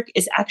her work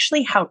is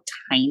actually how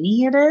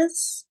tiny it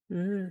is.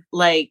 Mm.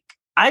 Like,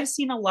 I've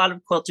seen a lot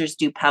of quilters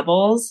do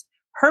pebbles.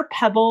 Her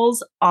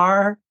pebbles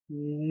are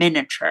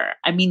miniature.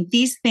 I mean,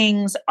 these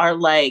things are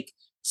like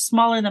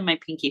smaller than my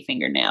pinky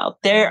fingernail.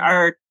 They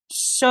are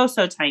so,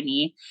 so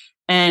tiny.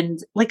 And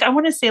like, I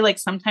want to say like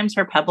sometimes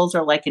her pebbles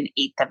are like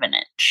 1/8 of an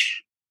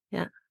inch.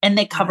 Yeah. And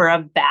they cover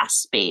a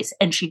vast space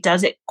and she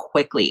does it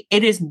quickly.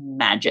 It is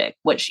magic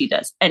what she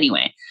does.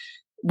 Anyway,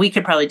 we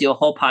could probably do a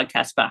whole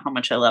podcast about how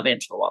much I love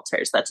Angela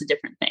Walters. That's a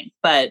different thing.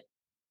 But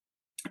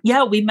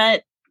yeah, we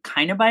met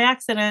kind of by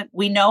accident.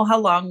 We know how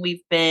long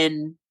we've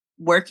been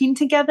working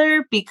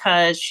together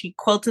because she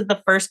quilted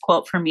the first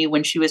quilt for me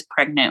when she was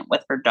pregnant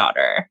with her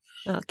daughter.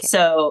 Okay.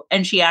 So,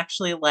 and she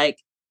actually like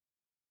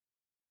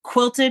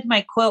quilted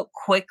my quilt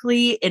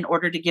quickly in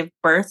order to give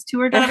birth to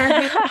her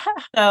daughter.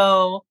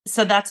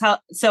 So that's how,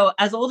 so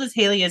as old as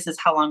Haley is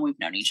how long we've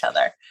known each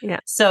other. Yeah.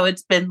 So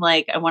it's been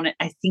like,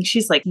 I think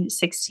she's like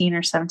 16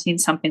 or 17,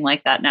 something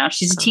like that now.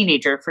 She's a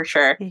teenager for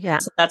sure. Yeah.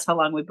 So that's how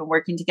long we've been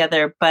working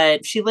together.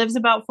 But she lives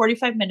about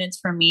 45 minutes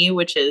from me,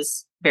 which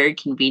is very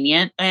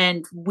convenient.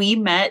 And we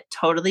met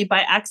totally by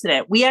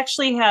accident. We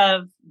actually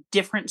have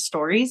different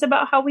stories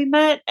about how we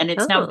met. And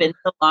it's now been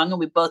so long and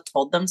we both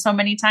told them so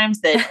many times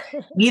that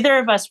neither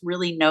of us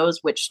really knows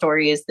which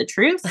story is the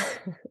truth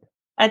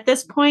at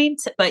this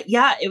point. But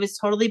yeah, it was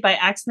totally by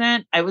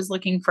accident. I was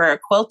looking for a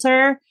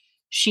quilter.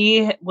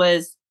 She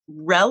was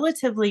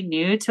relatively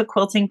new to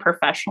quilting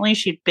professionally.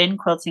 She'd been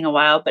quilting a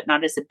while, but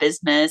not as a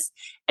business.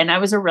 And I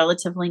was a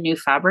relatively new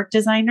fabric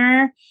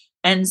designer.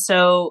 And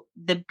so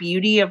the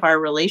beauty of our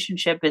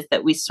relationship is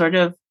that we sort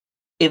of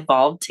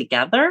evolved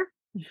together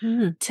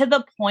to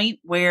the point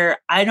where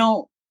I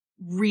don't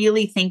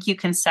really think you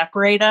can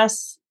separate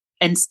us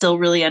and still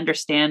really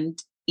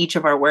understand each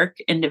of our work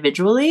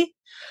individually.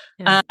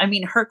 Yeah. I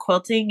mean, her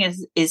quilting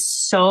is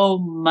so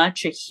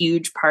much a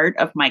huge part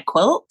of my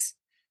quilt.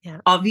 Yeah.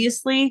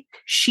 Obviously,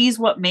 she's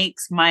what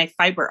makes my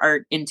fiber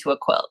art into a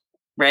quilt,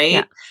 right?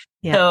 Yeah.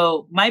 Yeah.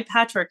 So my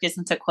patchwork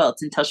isn't a quilt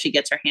until she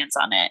gets her hands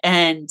on it.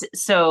 And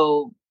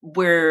so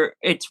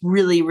it's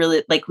really,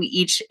 really like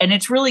and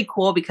it's really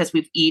cool because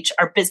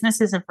our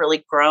businesses have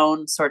really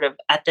grown sort of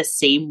at the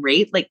same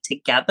rate, like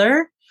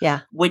together.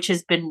 Yeah. Which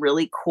has been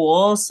really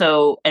cool.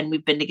 So, and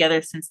we've been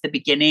together since the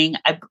beginning.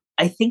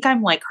 I think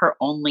I'm like her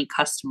only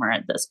customer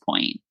at this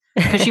point.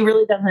 Because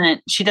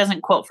she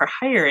doesn't quilt for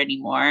hire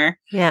anymore.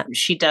 Yeah.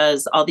 She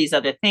does all these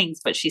other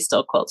things, but she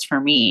still quilts for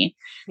me.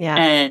 Yeah.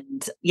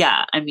 And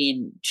yeah, I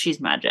mean,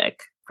 she's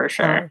magic for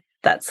sure.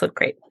 That's so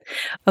great.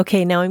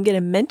 Okay, now I'm going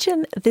to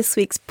mention this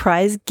week's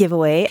prize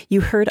giveaway.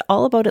 You heard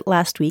all about it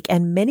last week,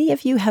 and many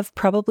of you have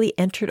probably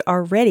entered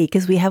already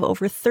because we have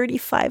over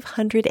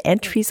 3,500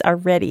 entries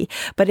already,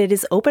 but it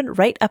is open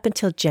right up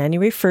until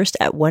January 1st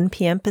at 1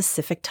 p.m.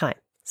 Pacific time.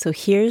 So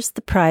here's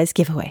the prize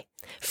giveaway.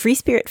 Free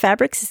Spirit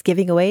Fabrics is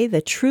giving away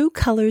the True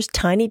Colors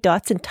Tiny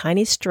Dots and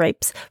Tiny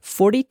Stripes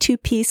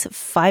 42-piece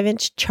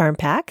 5-inch charm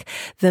pack,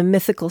 the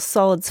Mythical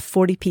Solids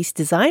 40-piece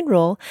design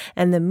roll,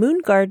 and the Moon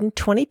Garden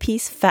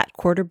 20-piece fat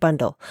quarter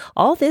bundle.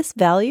 All this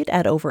valued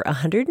at over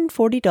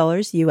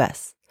 $140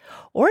 US.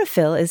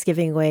 Aurifil is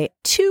giving away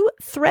 2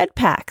 thread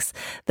packs.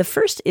 The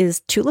first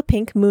is Tula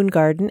Pink Moon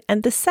Garden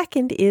and the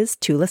second is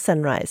Tula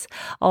Sunrise.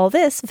 All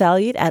this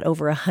valued at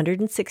over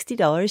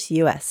 $160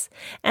 US.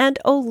 And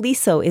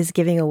Oliso is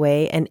giving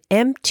away an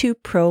M2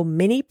 Pro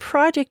Mini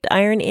Project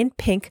Iron in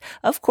pink,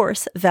 of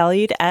course,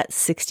 valued at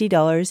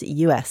 $60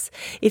 US.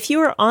 If you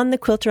are on the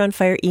Quilter on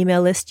Fire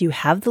email list, you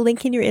have the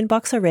link in your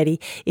inbox already.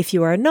 If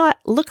you are not,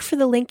 look for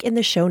the link in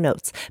the show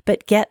notes,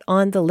 but get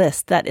on the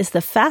list. That is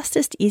the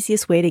fastest,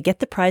 easiest way to get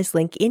the prize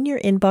link in your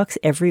inbox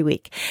every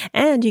week.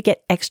 And you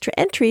get extra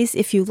entries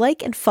if you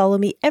like and follow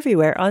me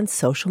everywhere on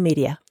social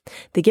media.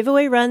 The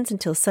giveaway runs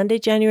until Sunday,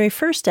 January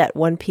 1st at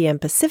 1 p.m.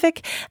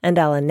 Pacific, and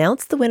I'll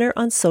announce the winner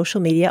on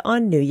social media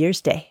on New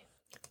Year's Day.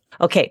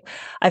 Okay,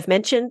 I've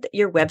mentioned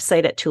your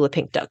website at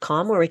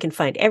tulapink.com where we can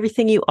find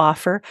everything you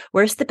offer.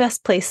 Where's the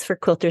best place for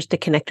quilters to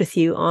connect with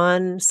you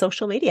on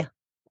social media?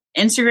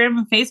 Instagram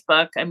and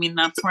Facebook. I mean,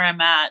 that's where I'm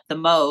at the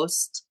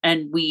most.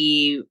 And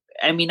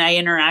I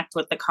interact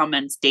with the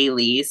comments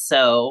daily,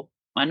 so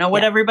I know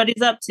what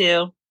everybody's up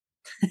to.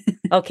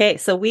 Okay,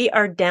 so we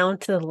are down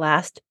to the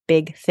last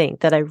big thing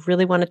that I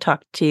really want to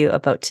talk to you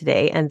about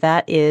today, and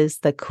that is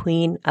the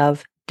Queen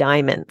of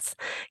Diamonds.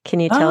 Can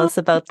you tell us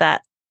about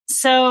that?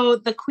 So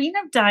the Queen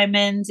of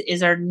Diamonds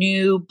is our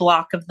new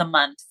block of the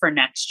month for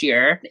next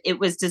year. It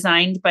was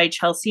designed by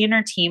Chelsea and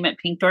her team at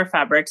Pink Door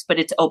Fabrics, but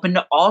it's open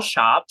to all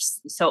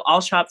shops. So all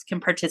shops can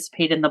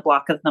participate in the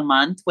block of the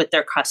month with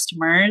their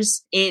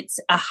customers. It's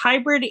a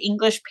hybrid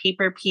English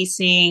paper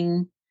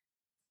piecing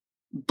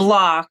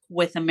block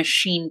with a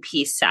machine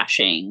piece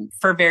sashing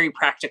for very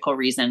practical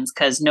reasons,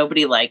 because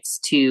nobody likes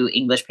to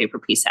English paper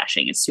piece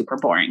sashing. It's super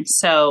boring.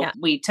 So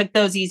we took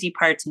those easy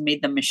parts and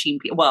made them machine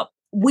piece. Well,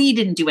 we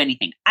didn't do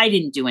anything. I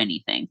didn't do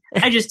anything.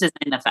 I just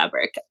designed the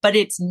fabric. But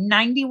it's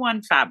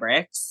 91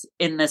 fabrics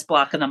in this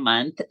block of the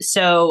month.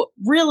 So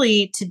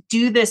really, to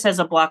do this as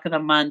a block of the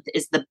month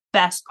is the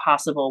best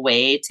possible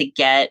way to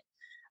get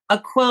a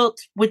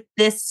quilt with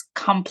this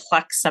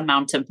complex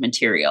amount of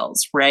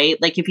materials, right?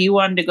 Like if you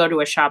wanted to go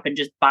to a shop and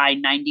just buy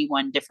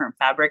 91 different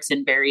fabrics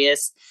in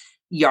various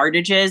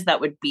yardages, that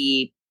would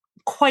be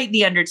quite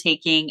the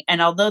undertaking.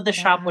 And although the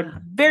shop would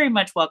very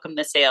much welcome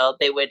the sale,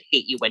 they would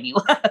hate you when you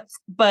left.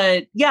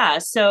 But yeah,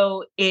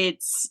 so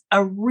it's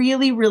a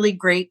really, really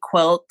great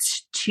quilt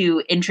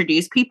to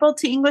introduce people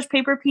to English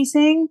paper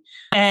piecing.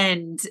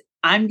 And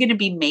I'm going to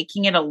be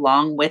making it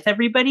along with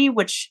everybody,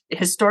 which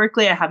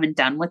historically I haven't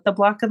done with the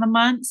block of the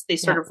months. They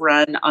sort of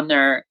run on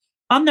their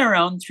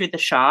own through the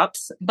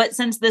shops. But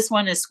since this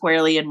one is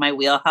squarely in my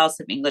wheelhouse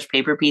of English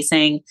paper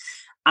piecing,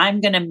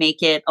 I'm going to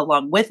make it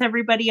along with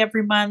everybody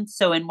every month.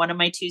 So in one of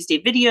my Tuesday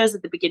videos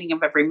at the beginning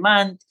of every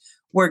month,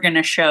 I'm going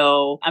to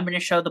show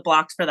the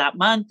blocks for that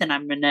month, and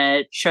I'm going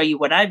to show you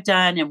what I've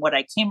done and what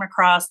I came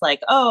across.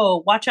 Like,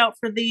 oh, watch out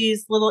for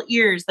these little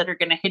ears that are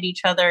going to hit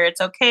each other.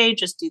 It's okay.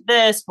 Just do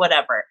this,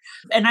 whatever.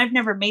 And I've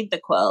never made the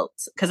quilt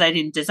because I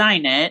didn't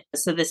design it.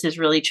 So this is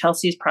really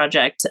Chelsea's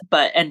project,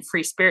 and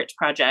Free Spirit's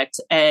project.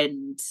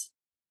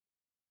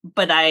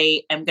 But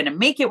I am going to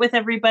make it with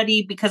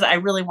everybody because I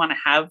really want to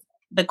have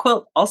the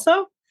quilt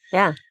also.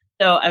 Yeah.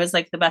 So I was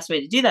like, the best way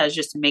to do that is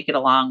just to make it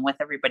along with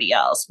everybody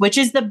else, which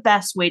is the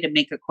best way to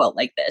make a quilt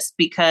like this,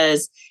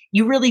 because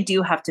you really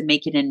do have to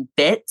make it in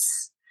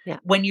bits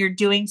when you're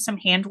doing some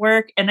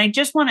handwork. And I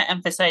just want to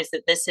emphasize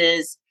that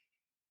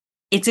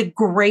it's a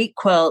great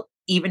quilt,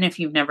 even if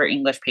you've never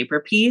English paper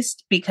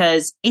pieced,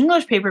 because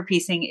English paper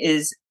piecing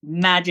is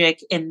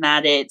magic in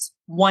that it's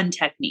one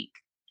technique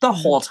the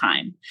whole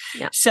time.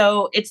 Yeah.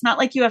 So it's not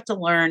like you have to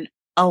learn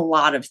a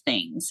lot of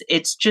things.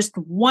 It's just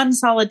one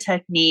solid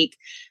technique.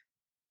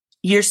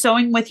 You're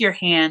sewing with your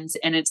hands,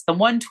 and it's the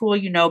one tool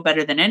you know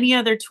better than any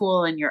other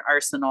tool in your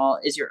arsenal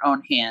is your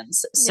own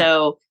hands. Yeah.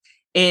 So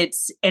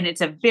it's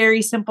a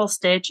very simple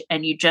stitch,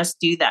 and you just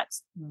do that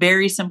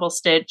very simple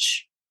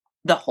stitch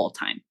the whole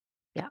time.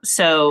 Yeah.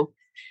 So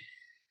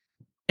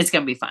it's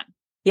going to be fun.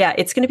 Yeah,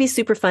 it's going to be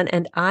super fun,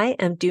 and I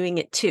am doing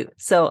it too.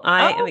 So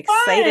I am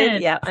excited.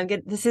 Fun. Yeah,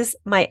 this is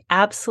my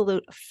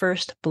absolute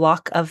first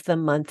block of the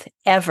month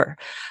ever.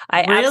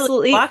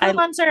 Block of the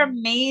months are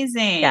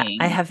amazing. Yeah,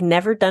 I have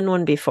never done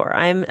one before.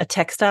 I'm a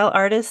textile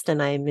artist,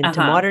 and I'm into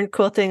modern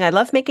quilting. I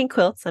love making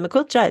quilts. I'm a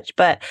quilt judge,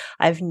 but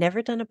I've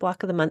never done a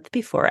block of the month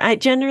before. I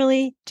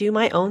generally do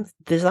my own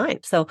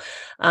design. So,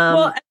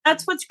 well,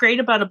 that's what's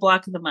great about a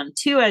block of the month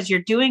too. As you're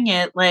doing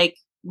it, like,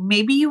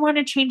 maybe you want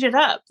to change it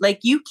up. Like,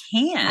 you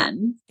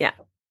can. Yeah.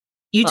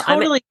 You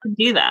totally can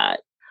do that.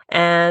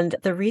 And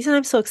the reason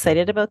I'm so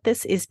excited about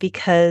this is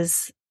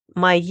because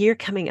my year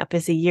coming up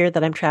is a year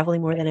that I'm traveling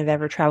more than I've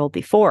ever traveled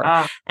before.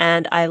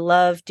 And I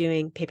love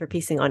doing paper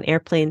piecing on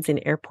airplanes in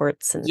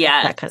airports and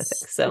that kind of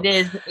thing. So it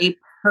is a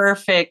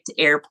perfect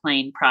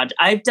airplane project.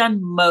 I've done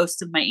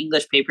most of my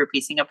English paper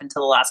piecing up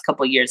until the last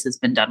couple of years has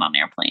been done on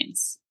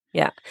airplanes.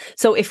 Yeah.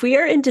 So if we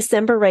are in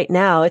December right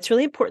now, it's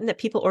really important that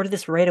people order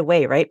this right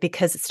away, right?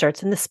 Because it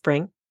starts in the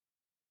spring.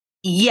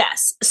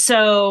 Yes.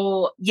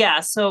 So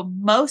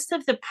most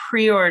of the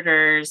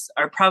pre-orders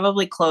are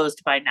probably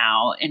closed by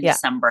now in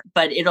December,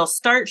 but it'll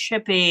start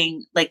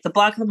shipping, like the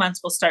block of the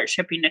months will start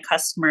shipping to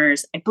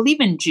customers. I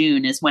believe in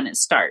June is when it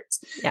starts.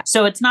 Yeah.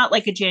 So it's not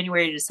like a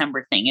January to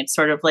December thing. It's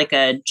sort of like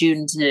a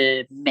June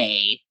to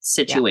May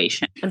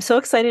situation. Yeah. I'm so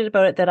excited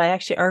about it that I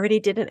actually already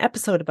did an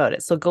episode about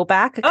it. So go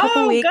back a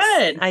couple weeks.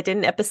 Good. I did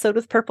an episode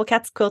with Purple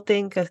Cat's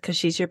Quilting because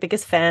she's your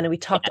biggest fan. And we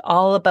talked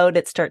all about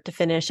it start to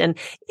finish. And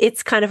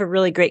it's kind of a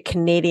really great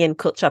Canadian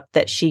quilt shop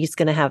that she's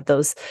going to have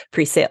those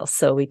pre-sales.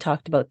 So we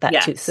talked about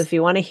that too. So if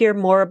you want to hear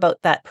more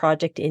about that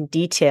project in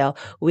detail,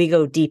 we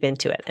go deep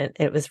into it, and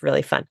it was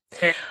really fun.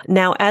 Sure.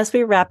 Now, as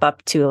we wrap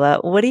up, Tula,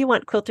 what do you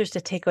want quilters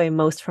to take away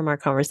most from our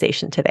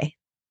conversation today?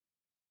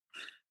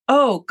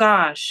 Oh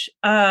gosh,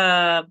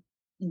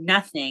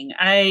 nothing.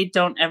 I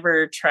don't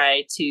ever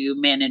try to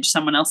manage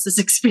someone else's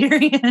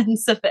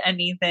experience of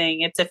anything.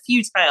 It's a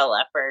futile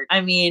effort.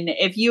 I mean,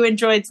 if you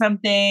enjoyed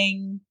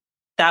something,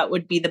 that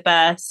would be the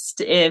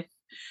best. If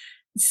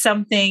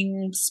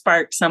something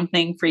sparked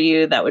something for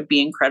you, that would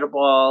be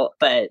incredible.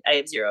 But I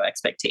have zero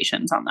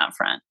expectations on that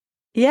front.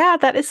 Yeah,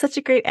 that is such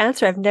a great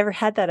answer. I've never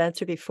had that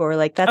answer before.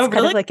 Like that's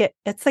kind of like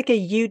it's like a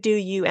you do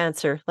you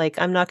answer.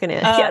 Like I'm not going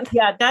to.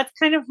 Yeah, that's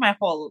kind of my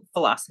whole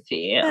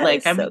philosophy. That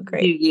like I'm so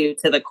great. Do you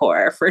to the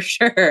core for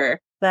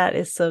sure. That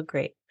is so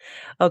great.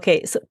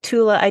 Okay, so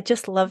Tula, I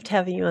just loved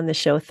having you on the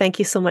show. Thank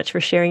you so much for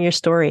sharing your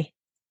story.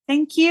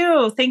 Thank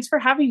you. Thanks for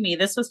having me.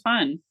 This was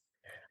fun.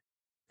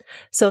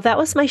 So that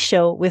was my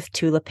show with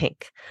Tula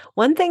Pink.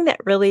 One thing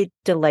that really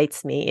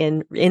delights me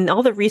in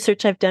all the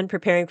research I've done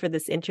preparing for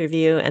this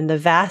interview and the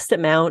vast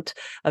amount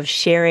of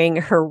sharing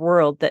her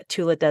world that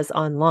Tula does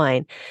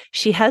online,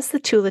 she has the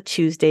Tula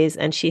Tuesdays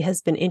and she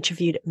has been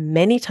interviewed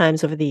many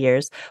times over the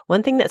years.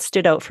 One thing that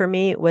stood out for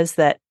me was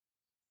that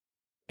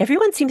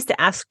everyone seems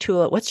to ask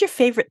Tula, what's your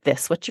favorite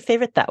this? What's your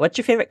favorite that? What's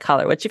your favorite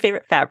color? What's your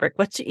favorite fabric?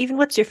 What's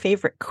your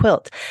favorite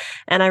quilt?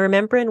 And I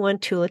remember in one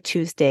Tula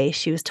Tuesday,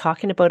 she was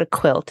talking about a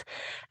quilt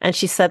and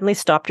she suddenly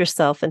stopped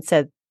herself and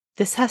said,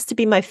 this has to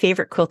be my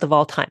favorite quilt of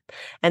all time.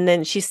 And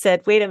then she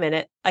said, wait a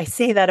minute, I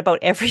say that about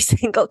every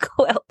single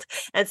quilt.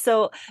 And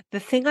so the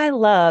thing I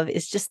love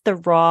is just the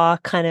raw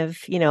kind of,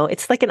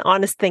 it's like an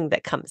honest thing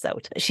that comes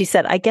out. She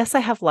said, I guess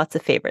I have lots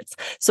of favorites.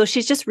 So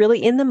she's just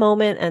really in the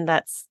moment. And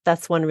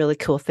that's one really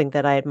cool thing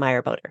that I admire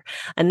about her.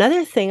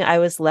 Another thing I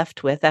was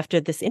left with after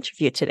this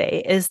interview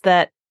today is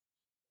that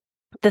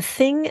the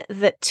thing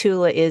that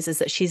Tula is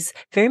that she's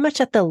very much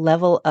at the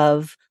level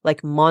of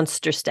like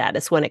monster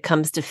status when it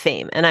comes to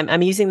fame. And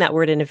I'm using that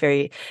word in a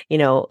very,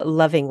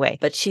 loving way,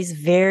 but she's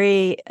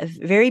very,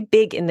 very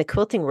big in the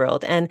quilting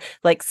world. And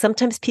like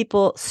sometimes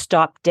people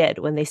stop dead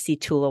when they see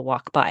Tula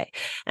walk by.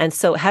 And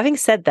so having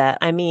said that,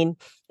 I mean,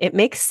 it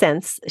makes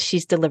sense.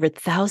 She's delivered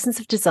thousands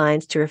of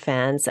designs to her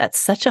fans at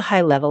such a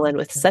high level and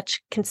with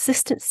such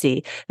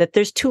consistency that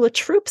there's Tula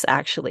troops,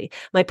 actually.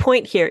 My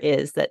point here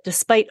is that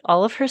despite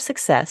all of her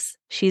success,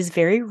 she's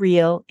very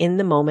real in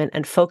the moment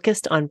and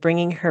focused on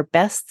bringing her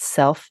best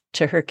self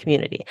to her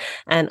community.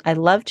 And I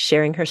loved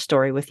sharing her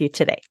story with you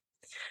today.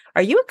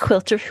 Are you a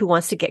quilter who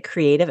wants to get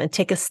creative and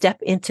take a step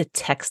into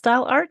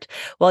textile art?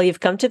 Well, you've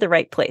come to the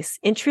right place.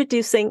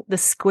 Introducing the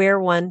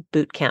Square One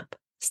Bootcamp.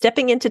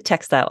 Stepping into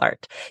textile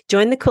art.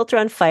 Join the Quilter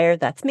on Fire,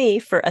 that's me,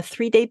 for a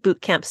 3-day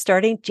boot camp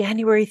starting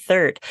January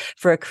 3rd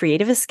for a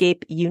creative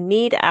escape you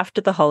need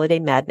after the holiday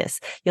madness.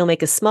 You'll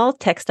make a small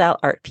textile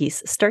art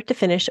piece, start to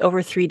finish,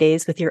 over 3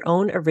 days with your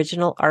own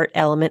original art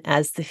element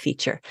as the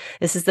feature.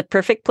 This is the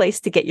perfect place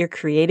to get your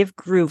creative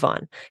groove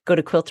on. Go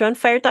to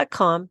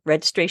quilteronfire.com.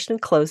 Registration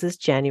closes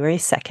January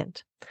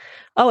 2nd.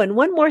 Oh, and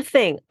one more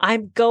thing.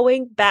 I'm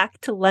going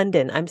back to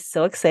London. I'm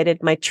so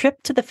excited. My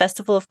trip to the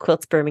Festival of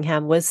Quilts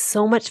Birmingham was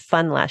so much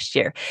fun last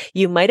year.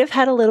 You might have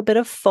had a little bit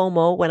of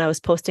FOMO when I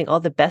was posting all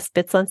the best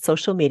bits on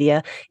social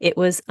media. It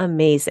was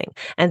amazing.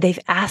 And they've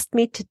asked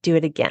me to do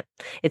it again.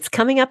 It's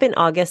coming up in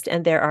August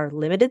and there are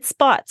limited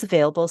spots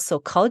available. So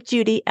call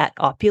Judy at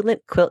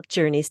Opulent Quilt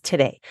Journeys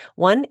today.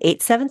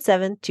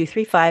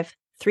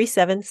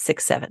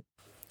 1-877-235-3767.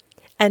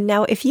 And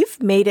now, if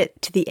you've made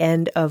it to the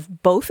end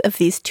of both of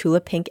these Tula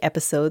Pink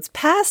episodes,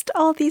 past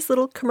all these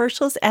little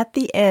commercials at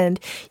the end,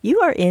 you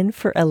are in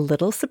for a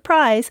little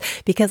surprise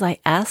because I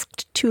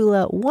asked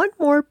Tula one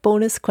more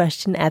bonus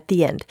question at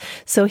the end.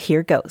 So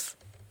here goes.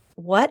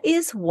 What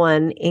is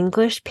one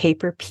English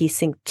paper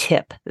piecing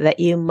tip that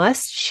you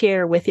must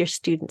share with your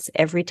students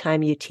every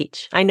time you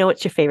teach? I know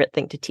it's your favorite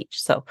thing to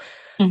teach. So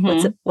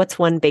what's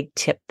one big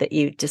tip that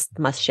you just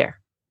must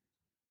share?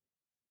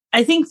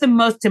 I think the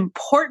most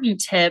important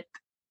tip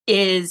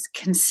is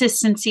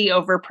consistency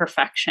over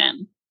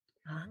perfection.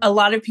 A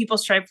lot of people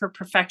strive for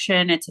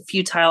perfection. It's a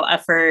futile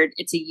effort.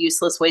 It's a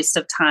useless waste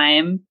of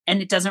time.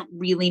 And it doesn't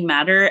really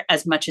matter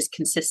as much as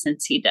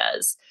consistency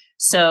does.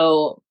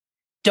 So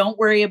don't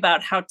worry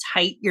about how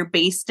tight your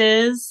baste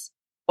is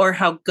or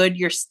how good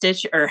your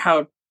stitch or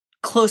how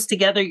close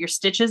together your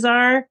stitches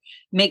are.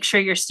 Make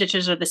sure your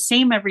stitches are the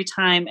same every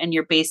time and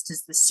your baste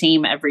is the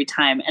same every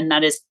time. And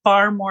that is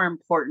far more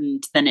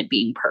important than it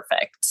being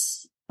perfect.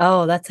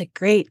 Oh, that's a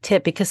great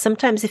tip because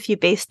sometimes if you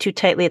baste too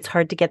tightly, it's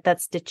hard to get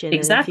that stitch in.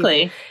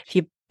 Exactly. And if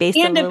you baste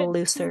a little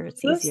looser,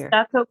 it's easier.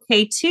 That's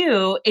okay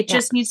too. It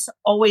just needs to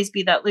always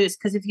be that loose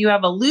because if you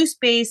have a loose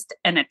baste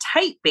and a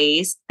tight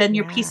baste, then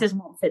your pieces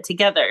won't fit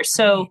together.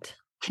 So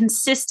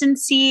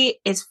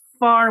consistency is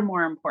far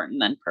more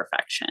important than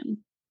perfection.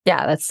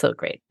 Yeah, that's so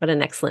great. What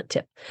an excellent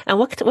tip. And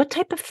what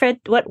type of thread,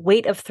 what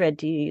weight of thread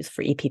do you use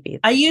for EPP?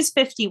 I use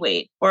 50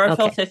 weight or a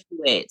full 50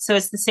 weight. So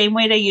it's the same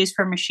weight I use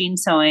for machine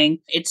sewing.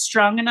 It's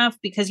strong enough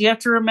because you have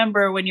to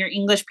remember when you're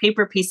English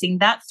paper piecing,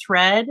 that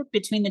thread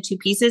between the two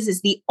pieces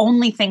is the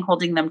only thing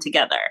holding them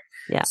together.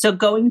 Yeah. So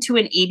going to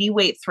an 80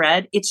 weight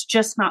thread, it's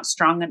just not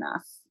strong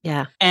enough.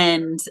 Yeah.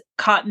 And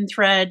cotton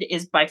thread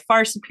is by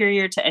far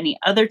superior to any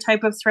other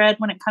type of thread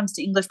when it comes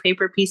to English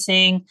paper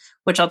piecing,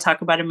 which I'll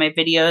talk about in my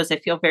videos. I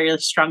feel very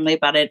strongly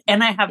about it.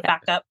 And I have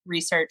backup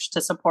research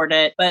to support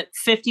it. But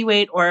 50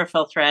 weight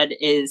Aurifil thread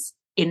is,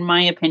 in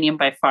my opinion,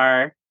 by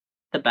far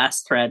the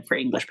best thread for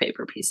English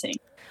paper piecing.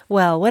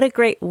 Well, what a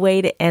great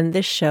way to end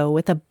the show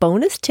with a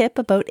bonus tip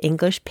about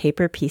English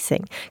paper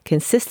piecing.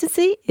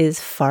 Consistency is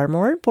far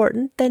more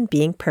important than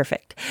being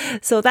perfect.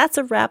 So that's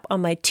a wrap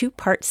on my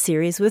 2-part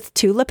series with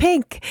Tula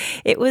Pink.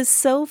 It was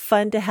so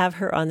fun to have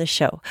her on the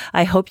show.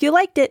 I hope you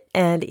liked it.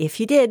 And if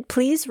you did,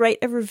 please write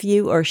a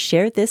review or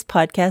share this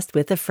podcast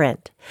with a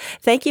friend.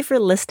 Thank you for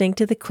listening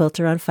to the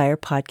Quilter on Fire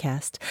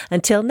podcast.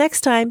 Until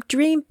next time,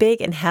 dream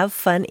big and have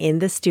fun in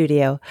the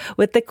studio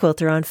with the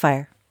Quilter on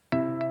Fire.